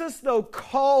 Jesus, though,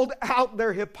 called out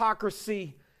their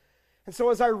hypocrisy. And so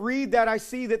as I read that, I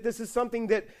see that this is something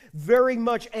that very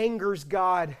much angers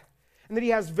God, and that He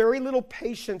has very little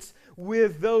patience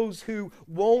with those who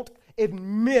won't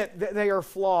admit that they are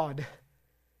flawed.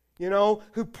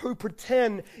 Who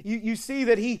pretend. You see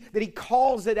that he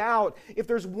calls it out. If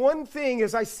there's one thing,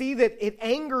 as I see that it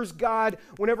angers God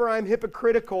whenever I'm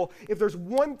hypocritical, if there's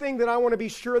one thing that I want to be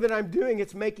sure that I'm doing,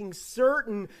 it's making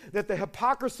certain that the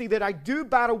hypocrisy that I do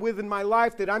battle with in my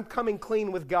life, that I'm coming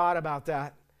clean with God about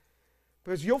that.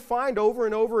 Because you'll find over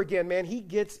and over again, man, He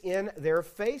gets in their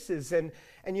faces. And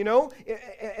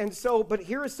so, but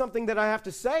here is something that I have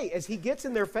to say. As He gets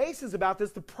in their faces about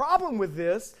this, the problem with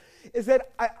this is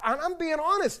that, I'm being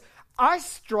honest, I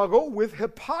struggle with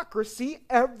hypocrisy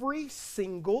every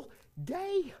single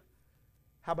day.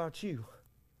 How about you?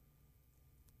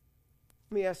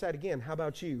 Let me ask that again. How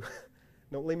about you?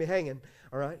 Don't leave me hanging,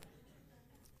 all right?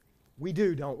 We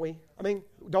do, don't we?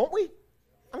 Don't we?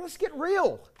 Let's get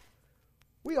real.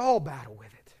 We all battle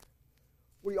with it.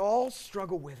 We all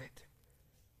struggle with it.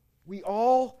 We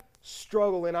all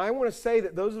struggle. And I want to say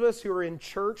that those of us who are in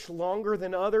church longer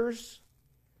than others,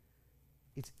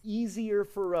 it's easier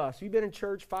for us. You've been in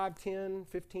church 5, 10,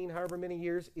 15, however many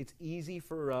years. It's easy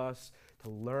for us to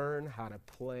learn how to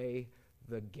play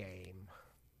the game.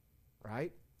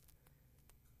 Right?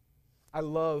 I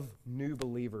love new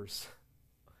believers.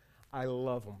 I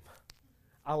love them.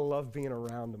 I love being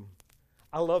around them.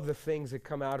 I love the things that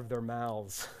come out of their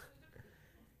mouths.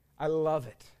 I love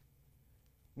it.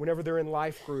 Whenever they're in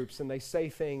life groups and they say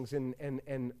things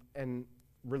and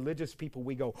religious people,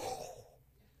 we go, oh.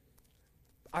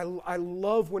 I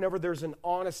love whenever there's an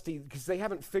honesty because they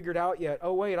haven't figured out yet,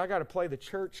 oh wait, I got to play the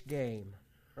church game,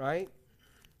 right?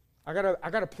 I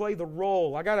got to play the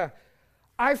role.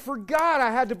 I forgot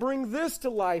I had to bring this to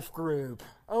life group.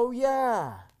 Oh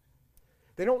yeah.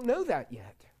 They don't know that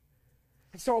yet.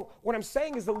 And so what I'm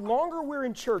saying is the longer we're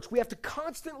in church, we have to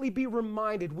constantly be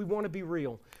reminded we want to be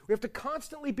real. We have to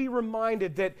constantly be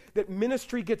reminded that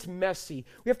ministry gets messy.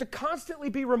 We have to constantly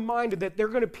be reminded that there are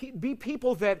going to be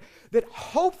people that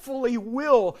hopefully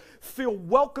will feel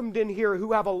welcomed in here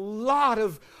who have a lot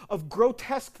of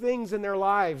grotesque things in their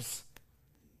lives.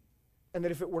 And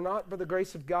that if it were not for the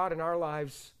grace of God in our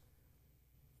lives,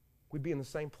 we'd be in the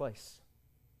same place.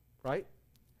 Right?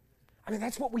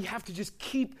 That's what we have to just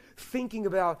keep thinking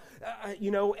about,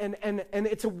 and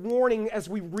it's a warning as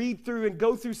we read through and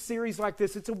go through series like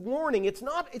this. It's a warning. It's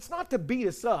not to beat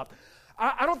us up.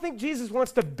 I don't think Jesus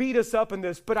wants to beat us up in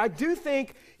this, but I do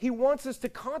think He wants us to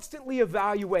constantly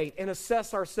evaluate and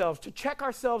assess ourselves, to check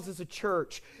ourselves as a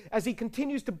church as He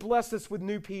continues to bless us with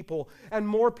new people and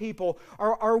more people.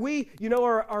 Are we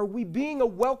being a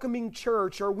welcoming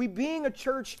church? Are we being a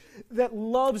church that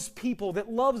loves people,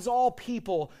 that loves all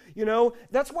people?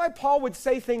 That's why Paul would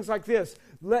say things like this.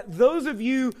 let those of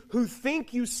you who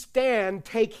think you stand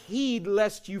take heed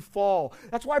lest you fall.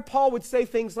 That's why Paul would say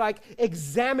things like,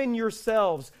 examine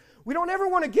yourselves. We don't ever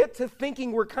want to get to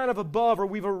thinking we're kind of above or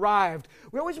we've arrived.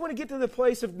 We always want to get to the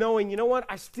place of knowing, you know what,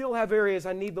 I still have areas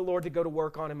I need the Lord to go to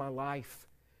work on in my life.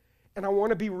 And I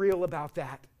want to be real about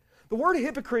that. The word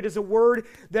hypocrite is a word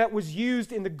that was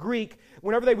used in the Greek.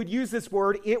 Whenever they would use this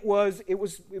word, it was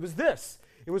this.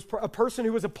 It was a person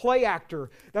who was a play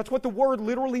actor. That's what the word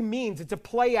literally means. It's a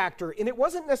play actor. And it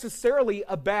wasn't necessarily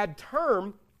a bad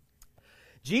term.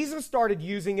 Jesus started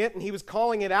using it, and he was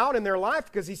calling it out in their life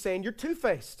because he's saying, you're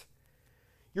two-faced.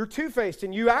 You're two-faced,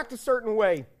 and you act a certain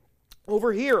way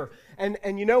over here. And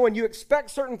you know, and you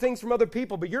expect certain things from other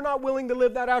people, but you're not willing to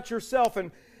live that out yourself.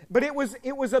 But it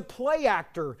was a play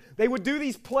actor. They would do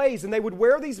these plays, and they would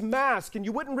wear these masks, and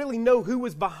you wouldn't really know who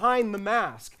was behind the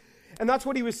mask. And that's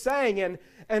what he was saying.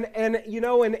 And you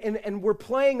know, and we're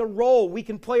playing a role. We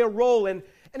can play a role. And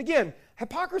again,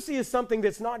 hypocrisy is something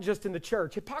that's not just in the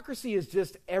church. Hypocrisy is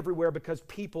just everywhere because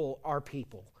people are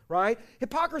people, right?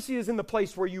 Hypocrisy is in the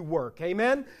place where you work,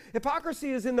 amen?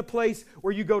 Hypocrisy is in the place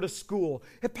where you go to school.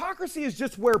 Hypocrisy is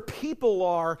just where people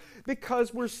are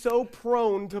because we're so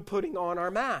prone to putting on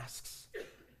our masks.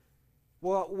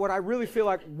 Well, what I really feel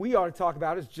like we ought to talk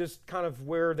about is just kind of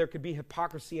where there could be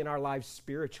hypocrisy in our lives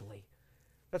spiritually.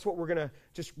 That's what we're going to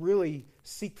just really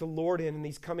seek the Lord in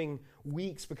these coming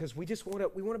weeks because we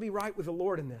want to be right with the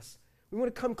Lord in this. We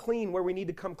want to come clean where we need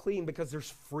to come clean because there's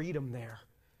freedom there.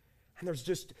 And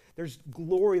there's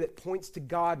glory that points to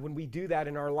God when we do that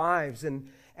in our lives. And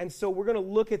so we're going to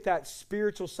look at that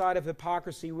spiritual side of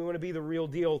hypocrisy. We want to be the real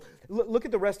deal. Look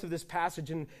at the rest of this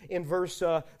passage in verse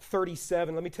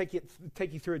 37. Let me take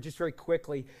you through it just very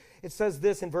quickly. It says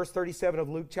this in verse 37 of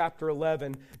Luke chapter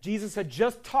 11. Jesus had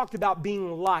just talked about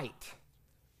being light.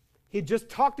 He had just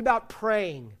talked about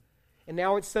praying. And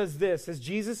now it says this, as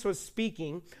Jesus was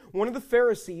speaking, one of the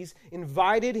Pharisees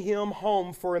invited him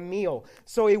home for a meal.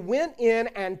 So he went in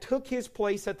and took his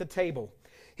place at the table.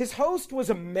 His host was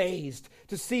amazed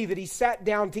to see that he sat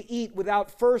down to eat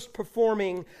without first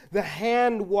performing the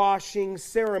hand-washing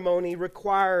ceremony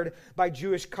required by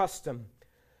Jewish custom.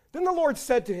 Then the Lord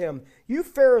said to him, you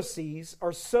Pharisees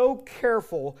are so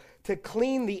careful to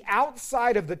clean the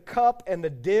outside of the cup and the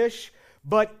dish,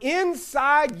 but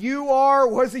inside you are,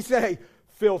 what does he say?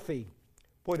 Filthy.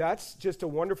 Boy, that's just a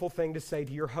wonderful thing to say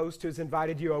to your host who's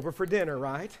invited you over for dinner,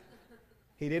 right?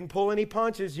 He didn't pull any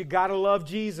punches. You got to love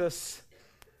Jesus,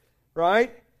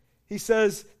 right? He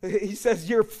says,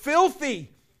 you're filthy.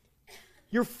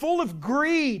 You're full of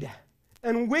greed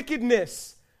and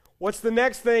wickedness. What's the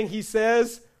next thing he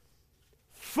says?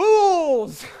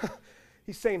 Fools.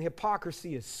 He's saying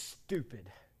hypocrisy is stupid.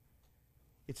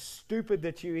 It's stupid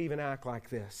that you even act like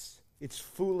this. It's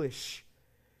foolish.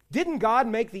 Didn't God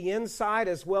make the inside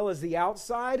as well as the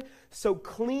outside? So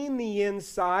clean the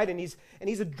inside, and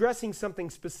he's addressing something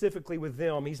specifically with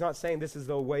them. He's not saying this is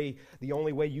the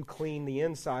only way you clean the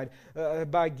inside.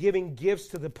 By giving gifts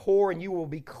to the poor, and you will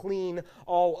be clean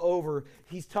all over.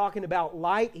 He's talking about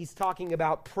light. He's talking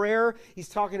about prayer. He's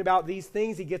talking about these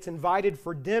things. He gets invited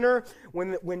for dinner.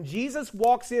 When Jesus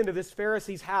walks into this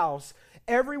Pharisee's house,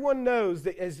 everyone knows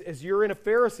that as you're in a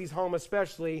Pharisee's home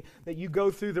especially, that you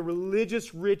go through the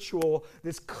religious ritual,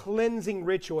 this cleansing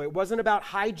ritual. It wasn't about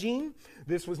hygiene.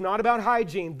 This was not about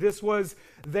hygiene.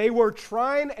 They were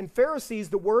trying, and Pharisees,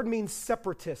 the word means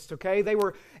separatist, okay?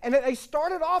 They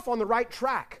started off on the right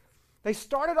track. They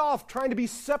started off trying to be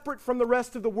separate from the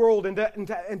rest of the world and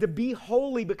to be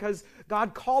holy because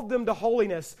God called them to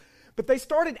holiness. But they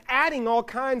started adding all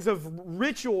kinds of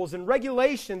rituals and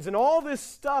regulations and all this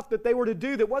stuff that they were to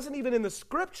do that wasn't even in the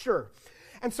Scripture.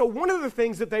 And so one of the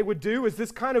things that they would do is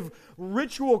this kind of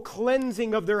ritual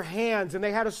cleansing of their hands, and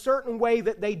they had a certain way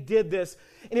that they did this.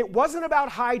 And it wasn't about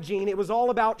hygiene, it was all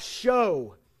about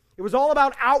show. It was all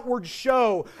about outward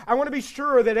show. I want to be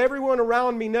sure that everyone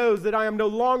around me knows that I am no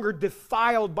longer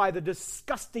defiled by the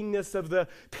disgustingness of the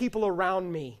people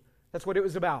around me. That's what it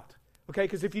was about. Okay,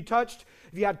 because if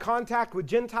you had contact with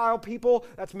Gentile people,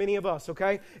 that's many of us,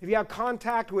 okay? If you had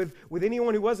contact with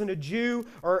anyone who wasn't a Jew,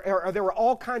 or there were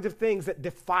all kinds of things that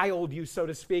defiled you, so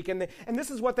to speak, and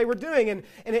this is what they were doing,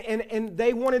 and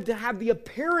they wanted to have the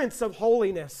appearance of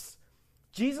holiness.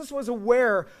 Jesus was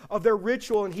aware of their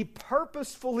ritual, and he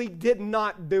purposefully did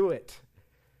not do it.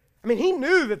 I mean, he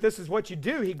knew that this is what you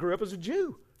do. He grew up as a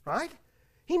Jew, right?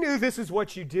 He knew this is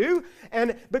what you do,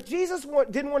 but Jesus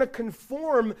didn't want to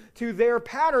conform to their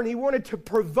pattern. He wanted to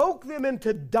provoke them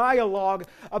into dialogue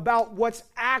about what's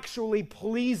actually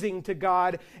pleasing to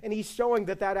God, and he's showing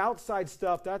that outside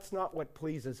stuff, that's not what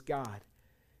pleases God.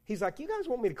 He's like, you guys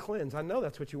want me to cleanse. I know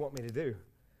that's what you want me to do.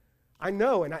 I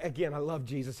know, and again, I love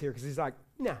Jesus here because he's like,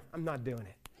 nah, I'm not doing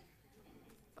it.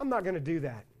 I'm not going to do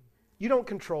that. You don't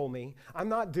control me. I'm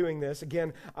not doing this.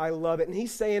 Again, I love it. And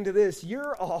he's saying to this,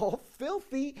 you're all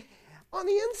filthy on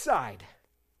the inside.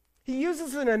 He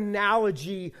uses an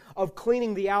analogy of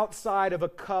cleaning the outside of a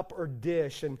cup or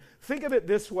dish. And think of it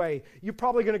this way. You're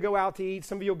probably going to go out to eat.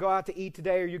 Some of you will go out to eat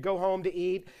today, or you go home to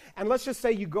eat. And let's just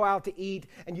say you go out to eat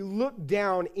and you look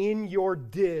down in your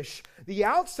dish. The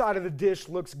outside of the dish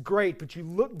looks great, but you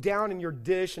look down in your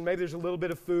dish and maybe there's a little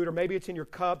bit of food, or maybe it's in your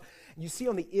cup. And you see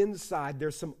on the inside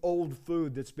there's some old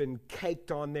food that's been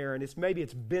caked on there, and maybe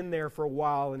it's been there for a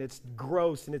while, and it's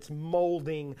gross and it's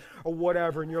molding or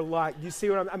whatever. And you're like, you see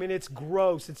what I mean? It's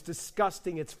gross, it's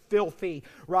disgusting, it's filthy,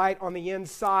 right, on the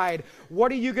inside. What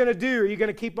are you going to do? Are you going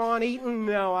to keep on eating?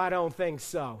 No, I don't think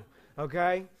so.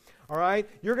 Okay? All right?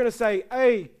 You're going to say,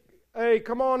 hey,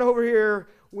 come on over here.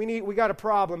 We got a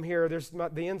problem here.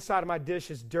 The inside of my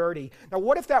dish is dirty. Now,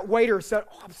 what if that waiter said,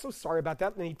 oh, I'm so sorry about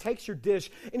that, and he takes your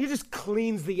dish and he just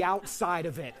cleans the outside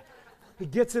of it. He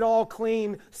gets it all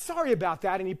clean. Sorry about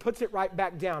that, and he puts it right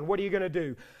back down. What are you going to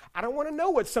do? I don't want to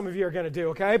know what some of you are going to do,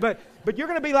 okay? But you're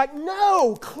going to be like,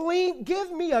 no,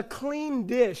 give me a clean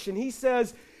dish. And he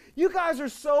says, you guys are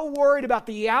so worried about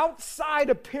the outside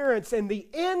appearance, and the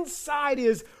inside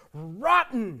is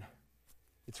rotten.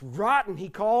 It's rotten. He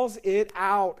calls it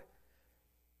out.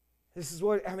 This is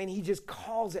what, he just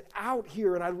calls it out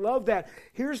here, and I love that.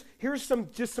 Here's some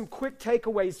quick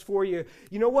takeaways for you.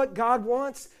 You know what God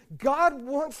wants? God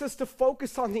wants us to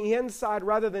focus on the inside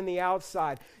rather than the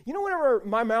outside. You know, whenever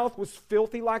my mouth was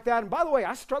filthy like that, and by the way,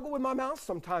 I struggle with my mouth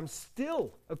sometimes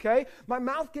still, okay? My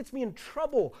mouth gets me in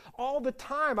trouble all the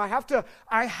time. I have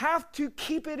to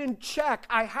keep it in check.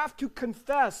 I have to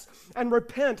confess and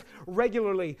repent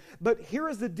regularly. But here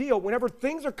is the deal. Whenever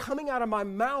things are coming out of my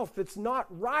mouth that's not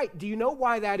right, do you know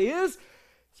why that is?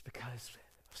 It's because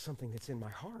of something that's in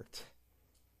my heart.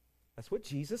 That's what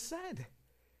Jesus said.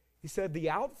 He said the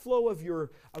outflow of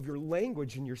your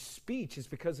language and your speech is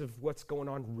because of what's going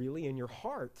on really in your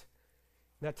heart.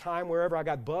 That time wherever I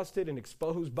got busted and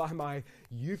exposed by my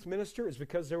youth minister is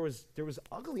because there was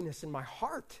ugliness in my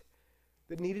heart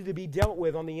that needed to be dealt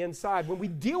with on the inside. When we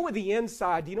deal with the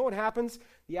inside, do you know what happens?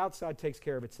 The outside takes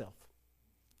care of itself.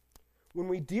 When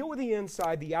we deal with the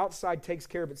inside, the outside takes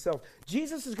care of itself.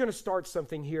 Jesus is going to start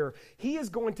something here. He is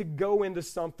going to go into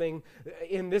something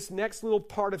in this next little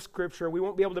part of Scripture. We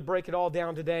won't be able to break it all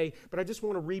down today, but I just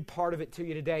want to read part of it to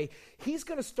you today. He's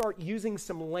going to start using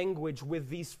some language with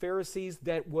these Pharisees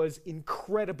that was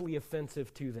incredibly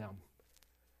offensive to them.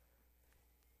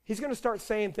 He's going to start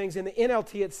saying things. In the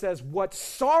NLT, it says, "What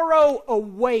sorrow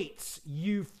awaits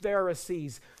you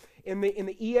Pharisees." In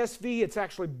the ESV, it's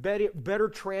actually better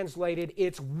translated.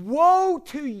 It's woe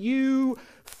to you,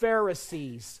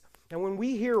 Pharisees. And when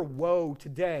we hear woe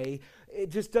today, it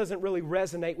just doesn't really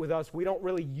resonate with us. We don't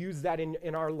really use that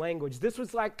in our language. This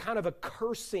was like kind of a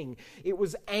cursing. It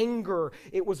was anger.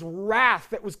 It was wrath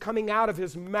that was coming out of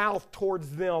his mouth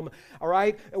towards them. All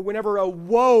right? And whenever a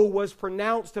woe was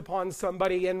pronounced upon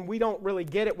somebody, and we don't really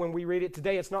get it when we read it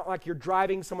today. It's not like you're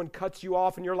driving, someone cuts you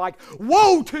off, and you're like,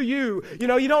 woe to you. You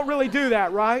know, you don't really do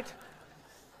that, right?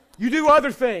 You do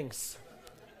other things.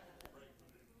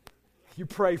 You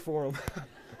pray for them.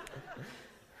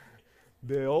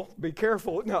 Bill, be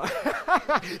careful. No,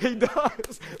 he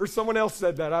does. Or someone else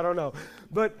said that. I don't know.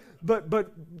 But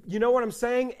you know what I'm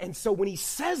saying? And so when he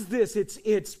says this,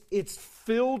 it's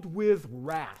filled with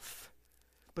wrath.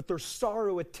 But there's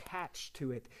sorrow attached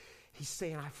to it. He's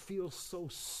saying, I feel so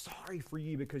sorry for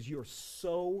you because you're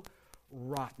so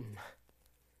rotten.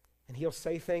 And he'll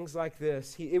say things like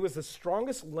this. It was the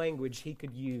strongest language he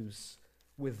could use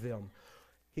with them.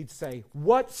 He'd say,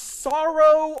 what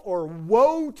sorrow or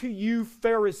woe to you,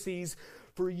 Pharisees,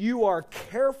 for you are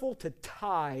careful to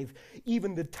tithe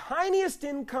even the tiniest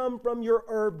income from your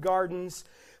herb gardens,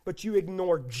 but you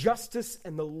ignore justice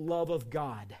and the love of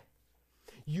God.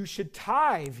 You should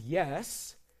tithe,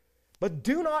 yes, but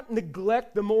do not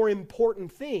neglect the more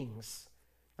important things.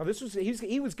 Now,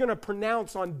 he was going to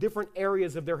pronounce on different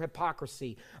areas of their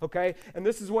hypocrisy, okay? And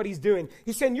this is what he's doing.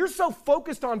 He's saying, you're so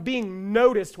focused on being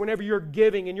noticed whenever you're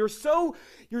giving, and you're so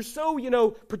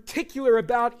particular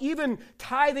about even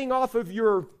tithing off of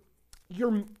your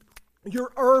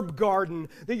your herb garden,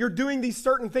 that you're doing these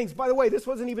certain things. By the way, this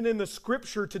wasn't even in the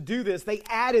scripture to do this. They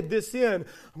added this in.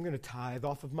 I'm going to tithe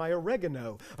off of my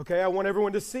oregano. Okay, I want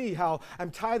everyone to see how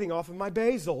I'm tithing off of my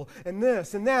basil and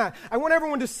this and that. I want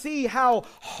everyone to see how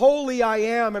holy I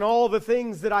am and all the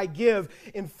things that I give.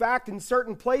 In fact, in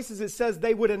certain places it says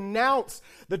they would announce,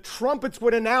 the trumpets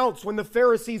would announce when the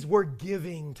Pharisees were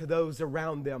giving to those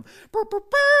around them. Burr, burr,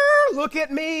 burr, look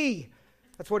at me.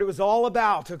 That's what it was all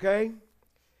about, okay?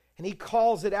 And he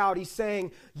calls it out. He's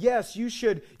saying, yes, you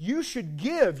should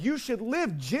give. You should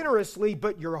live generously,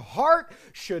 but your heart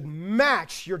should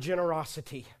match your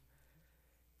generosity.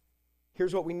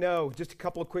 Here's what we know. Just a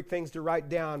couple of quick things to write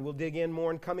down. We'll dig in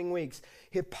more in coming weeks.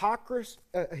 Hypocrisy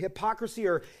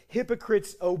or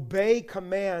hypocrites obey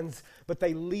commands, but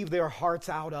they leave their hearts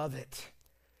out of it.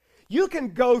 You can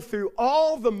go through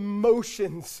all the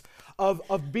motions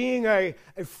of being a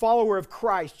follower of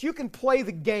Christ. You can play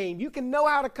the game. You can know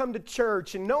how to come to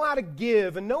church and know how to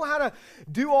give and know how to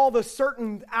do all the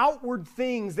certain outward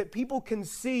things that people can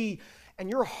see, and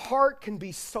your heart can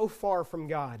be so far from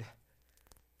God.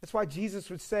 That's why Jesus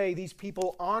would say, these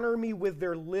people honor me with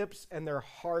their lips and their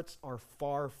hearts are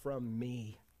far from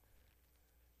me.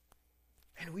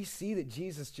 And we see that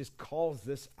Jesus just calls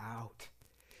this out.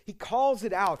 He calls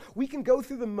it out. We can go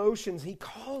through the motions. He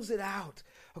calls it out.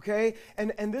 Okay?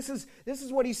 And this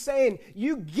is what he's saying.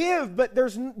 You give, but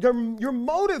your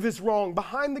motive is wrong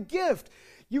behind the gift.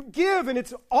 You give, and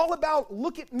it's all about,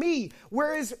 look at me.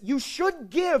 Whereas you should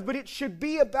give, but it should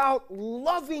be about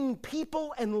loving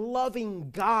people and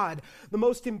loving God. The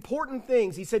most important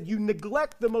things. He said, you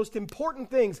neglect the most important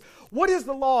things. What is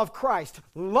the law of Christ?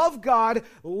 Love God,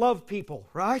 love people,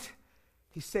 right?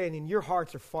 He's saying, and your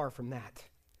hearts are far from that.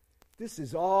 This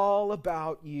is all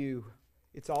about you.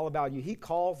 It's all about you. He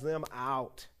calls them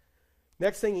out.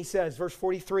 Next thing he says, verse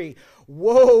 43,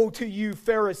 woe to you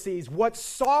Pharisees, what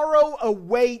sorrow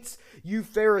awaits you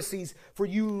Pharisees, for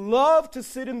you love to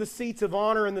sit in the seats of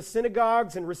honor in the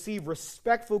synagogues and receive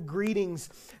respectful greetings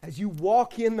as you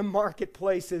walk in the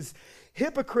marketplaces.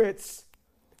 Hypocrites,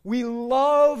 we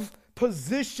love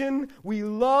position, we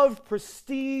love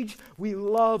prestige, we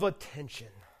love attention.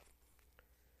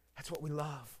 That's what we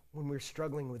love when we're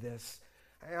struggling with this.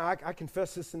 I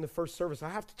confess this in the first service. I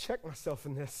have to check myself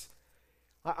in this.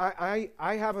 I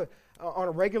have on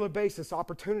a regular basis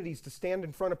opportunities to stand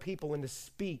in front of people and to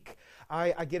speak.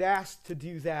 I get asked to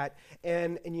do that,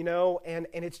 and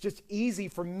it's just easy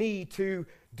for me to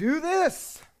do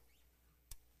this.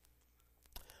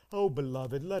 Oh,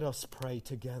 beloved, let us pray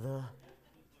together.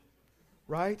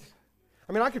 Right?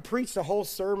 I mean, I could preach the whole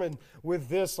sermon with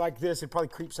this like this. It'd probably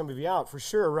creep some of you out for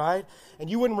sure, right? And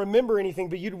you wouldn't remember anything,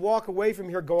 but you'd walk away from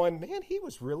here going, man, he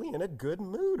was really in a good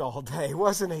mood all day,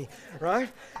 wasn't he? Right?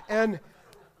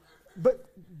 But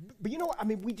you know, I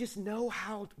mean, we just know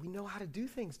how to do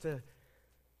things to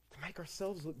make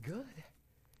ourselves look good.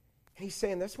 And he's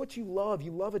saying that's what you love.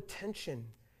 You love attention.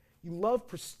 You love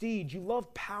prestige. You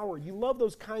love power. You love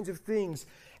those kinds of things.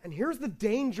 And here's the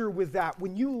danger with that.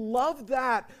 When you love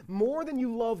that more than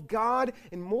you love God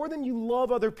and more than you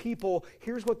love other people,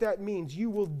 here's what that means. You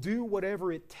will do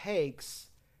whatever it takes.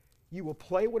 You will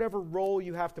play whatever role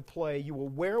you have to play. You will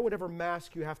wear whatever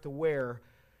mask you have to wear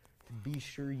to be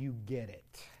sure you get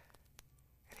it.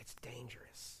 And it's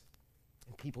dangerous.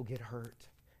 And people get hurt.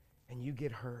 And you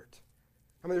get hurt.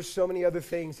 I mean, there's so many other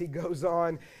things. He goes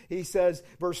on. He says,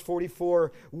 verse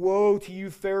 44, woe to you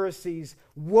Pharisees.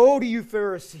 Woe to you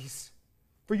Pharisees.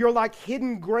 For you're like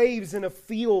hidden graves in a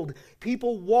field.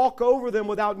 People walk over them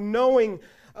without knowing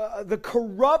the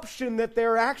corruption that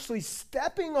they're actually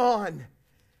stepping on.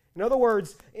 In other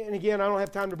words, and again, I don't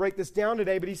have time to break this down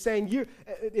today, but he's saying you,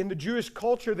 in the Jewish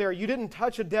culture there, you didn't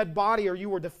touch a dead body or you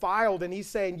were defiled. And he's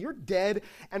saying you're dead,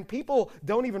 and people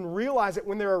don't even realize it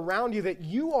when they're around you that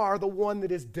you are the one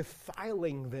that is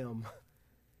defiling them.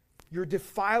 You're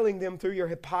defiling them through your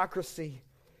hypocrisy.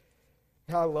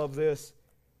 I love this.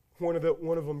 One of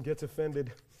them gets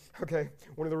offended. Okay,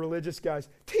 one of the religious guys.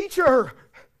 Teacher,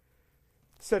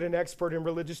 said an expert in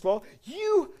religious law,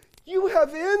 you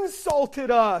have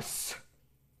insulted us.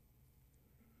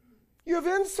 You have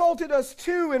insulted us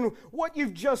too in what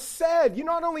you've just said. You're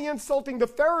not only insulting the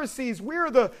Pharisees, we're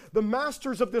the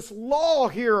masters of this law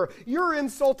here. You're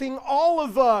insulting all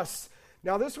of us.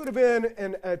 Now, this would have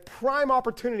been a prime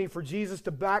opportunity for Jesus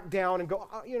to back down and go,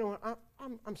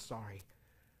 I'm sorry.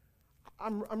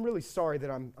 I'm really sorry that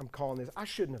I'm calling this. I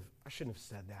shouldn't have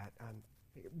said that.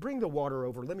 Bring the water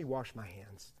over. Let me wash my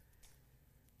hands.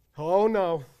 Oh,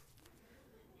 no.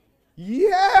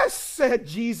 Yes, said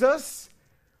Jesus.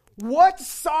 What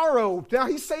sorrow. Now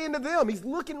he's saying to them, he's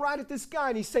looking right at this guy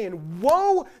and he's saying,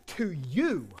 woe to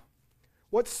you.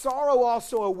 What sorrow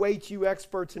also awaits you,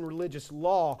 experts in religious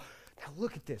law. Now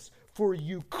look at this. For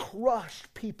you crush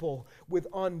people with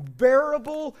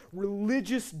unbearable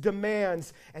religious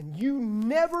demands, and you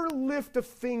never lift a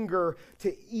finger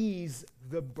to ease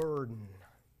the burden.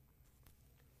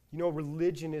 You know,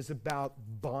 religion is about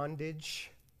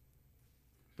bondage.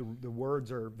 The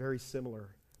words are very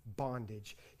similar.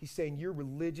 Bondage. He's saying your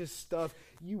religious stuff,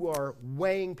 you are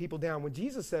weighing people down. When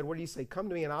Jesus said, what did he say? Come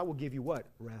to me and I will give you what?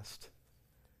 Rest.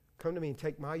 Come to me and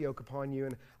take my yoke upon you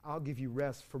and I'll give you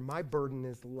rest, for my burden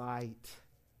is light.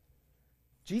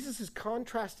 Jesus is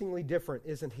contrastingly different,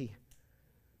 isn't he?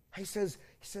 He says,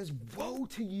 woe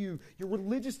to you. Your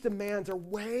religious demands are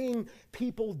weighing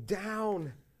people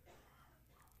down.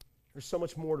 There's so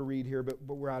much more to read here, but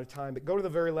we're out of time. But go to the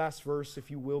very last verse, if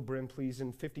you will, Bryn, please,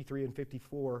 in 53 and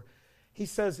 54. He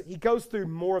says, he goes through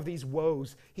more of these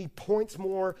woes. He points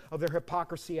more of their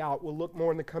hypocrisy out. We'll look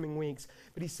more in the coming weeks.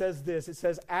 But he says this. It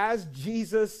says, as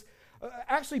Jesus...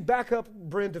 actually, back up,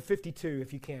 Bryn, to 52,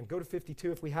 if you can. Go to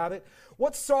 52 if we have it.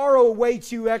 What sorrow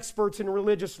awaits you, experts in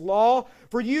religious law?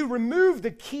 For you remove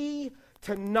the key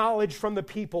to knowledge from the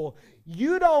people.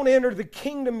 You don't enter the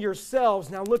kingdom yourselves.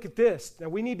 Now look at this. Now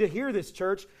we need to hear this,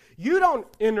 church. You don't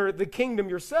enter the kingdom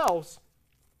yourselves,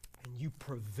 and you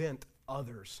prevent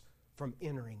others from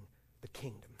entering the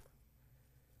kingdom.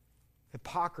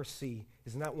 Hypocrisy,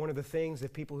 isn't that one of the things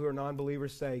that people who are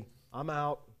non-believers say, I'm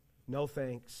out, no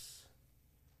thanks.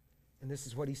 And this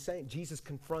is what he's saying. Jesus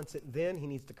confronts it then. He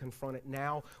needs to confront it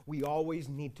now. We always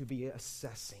need to be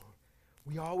assessing.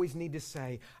 We always need to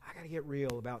say, I got to get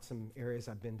real about some areas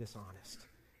I've been dishonest.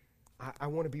 I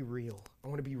want to be real. I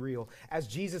want to be real. As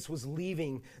Jesus was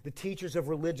leaving, the teachers of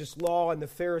religious law and the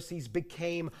Pharisees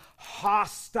became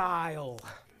hostile.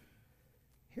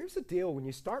 Here's the deal. When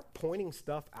you start pointing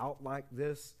stuff out like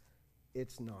this,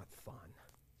 it's not fun.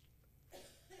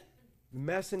 The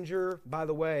messenger, by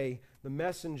the way,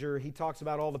 he talks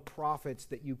about all the prophets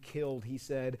that you killed. He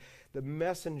said the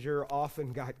messenger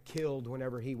often got killed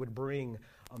whenever he would bring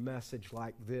a message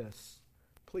like this.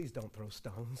 Please don't throw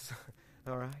stones,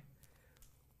 all right?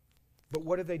 But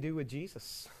what did they do with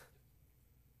Jesus?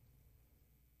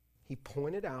 He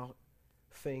pointed out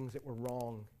things that were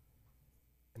wrong,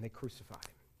 and they crucified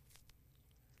him.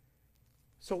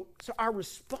 So our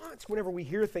response whenever we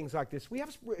hear things like this,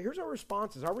 here's our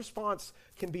responses. Our response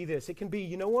can be this. It can be,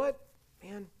 you know what?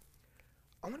 Man,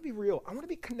 I want to be real. I want to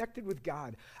be connected with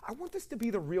God. I want this to be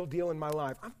the real deal in my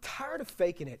life. I'm tired of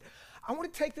faking it. I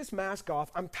want to take this mask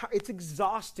off. It's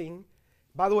exhausting.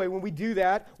 By the way, when we do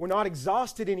that, we're not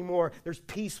exhausted anymore. There's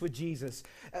peace with Jesus.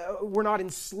 We're not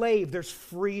enslaved. There's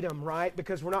freedom, right?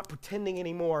 Because we're not pretending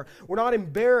anymore. We're not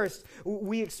embarrassed.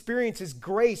 We experience His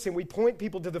grace and we point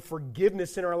people to the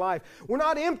forgiveness in our life. We're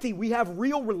not empty. We have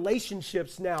real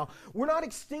relationships now. We're not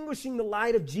extinguishing the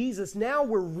light of Jesus. Now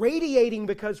we're radiating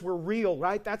because we're real,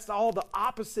 right? That's all the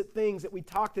opposite things that we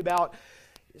talked about.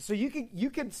 So you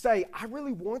could say, I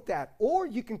really want that. Or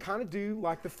you can kind of do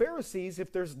like the Pharisees.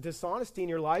 If there's dishonesty in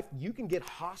your life, you can get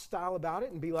hostile about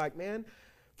it and be like, man,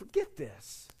 forget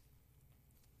this.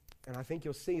 And I think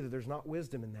you'll see that there's not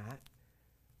wisdom in that.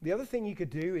 The other thing you could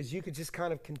do is you could just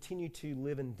kind of continue to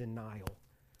live in denial.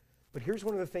 But here's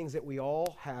one of the things that we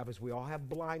all have is we all have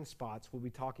blind spots. We'll be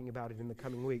talking about it in the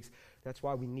coming weeks. That's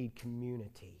why we need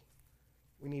community.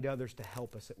 We need others to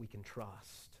help us that we can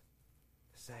trust.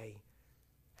 Say,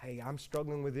 hey, I'm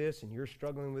struggling with this and you're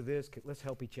struggling with this. Let's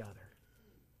help each other.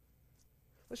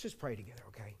 Let's just pray together,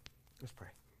 okay? Let's pray.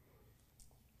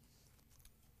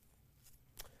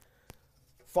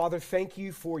 Father, thank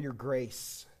you for your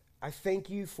grace. I thank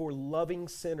you for loving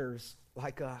sinners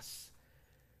like us.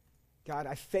 God,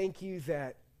 I thank you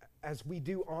that as we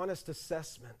do honest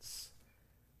assessments,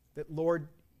 that, Lord,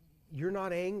 you're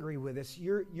not angry with us.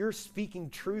 You're speaking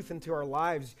truth into our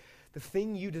lives. The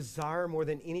thing you desire more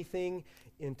than anything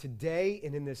in today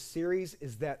and in this series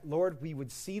is that, Lord, we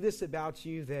would see this about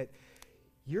you, that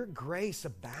your grace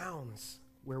abounds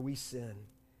where we sin.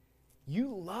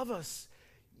 You love us.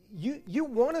 You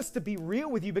want us to be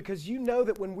real with you because you know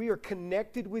that when we are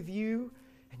connected with you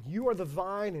and you are the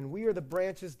vine and we are the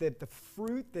branches, that the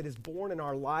fruit that is born in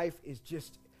our life is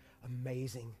just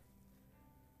amazing.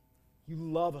 You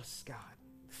love us, God.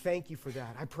 Thank you for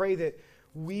that. I pray that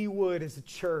we would, as a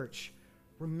church,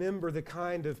 remember the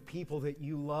kind of people that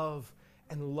you love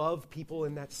and love people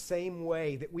in that same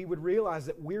way, that we would realize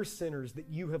that we're sinners, that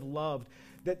you have loved,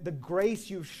 that the grace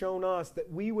you've shown us,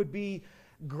 that we would be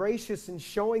gracious in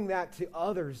showing that to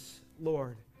others,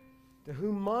 Lord. To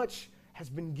whom much has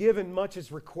been given, much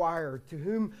is required. To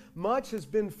whom much has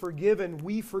been forgiven,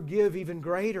 we forgive even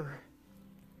greater.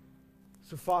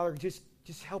 So, Father, just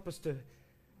help us to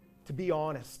to be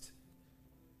honest.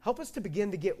 Help us to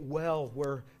begin to get well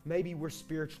where maybe we're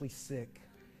spiritually sick.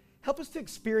 Help us to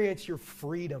experience your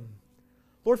freedom.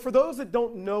 Lord, for those that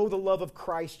don't know the love of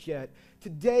Christ yet,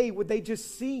 today would they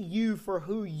just see you for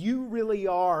who you really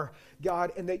are,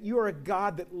 God, and that you are a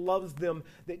God that loves them,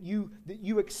 that you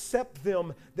accept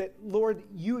them, that, Lord,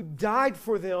 you died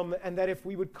for them, and that if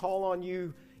we would call on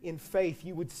you in faith,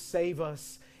 you would save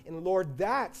us. And Lord,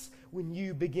 that's when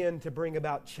you begin to bring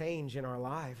about change in our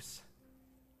lives.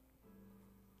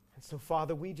 And so,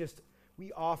 Father, we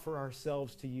offer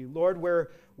ourselves to you. Lord,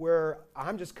 where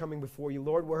I'm just coming before you,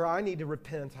 Lord, where I need to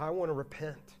repent, I want to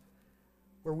repent.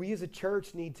 Where we as a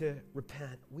church need to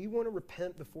repent, we want to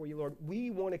repent before you, Lord.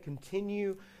 We want to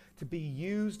continue to be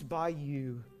used by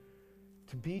you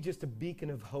to be just a beacon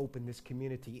of hope in this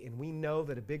community. And we know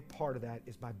that a big part of that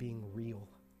is by being real.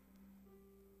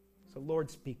 So, Lord,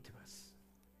 speak to us.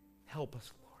 Help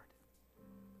us, Lord.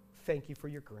 Thank you for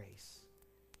your grace.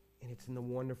 And it's in the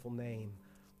wonderful name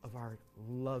of our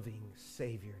loving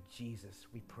Savior, Jesus,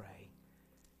 we pray.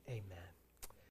 Amen.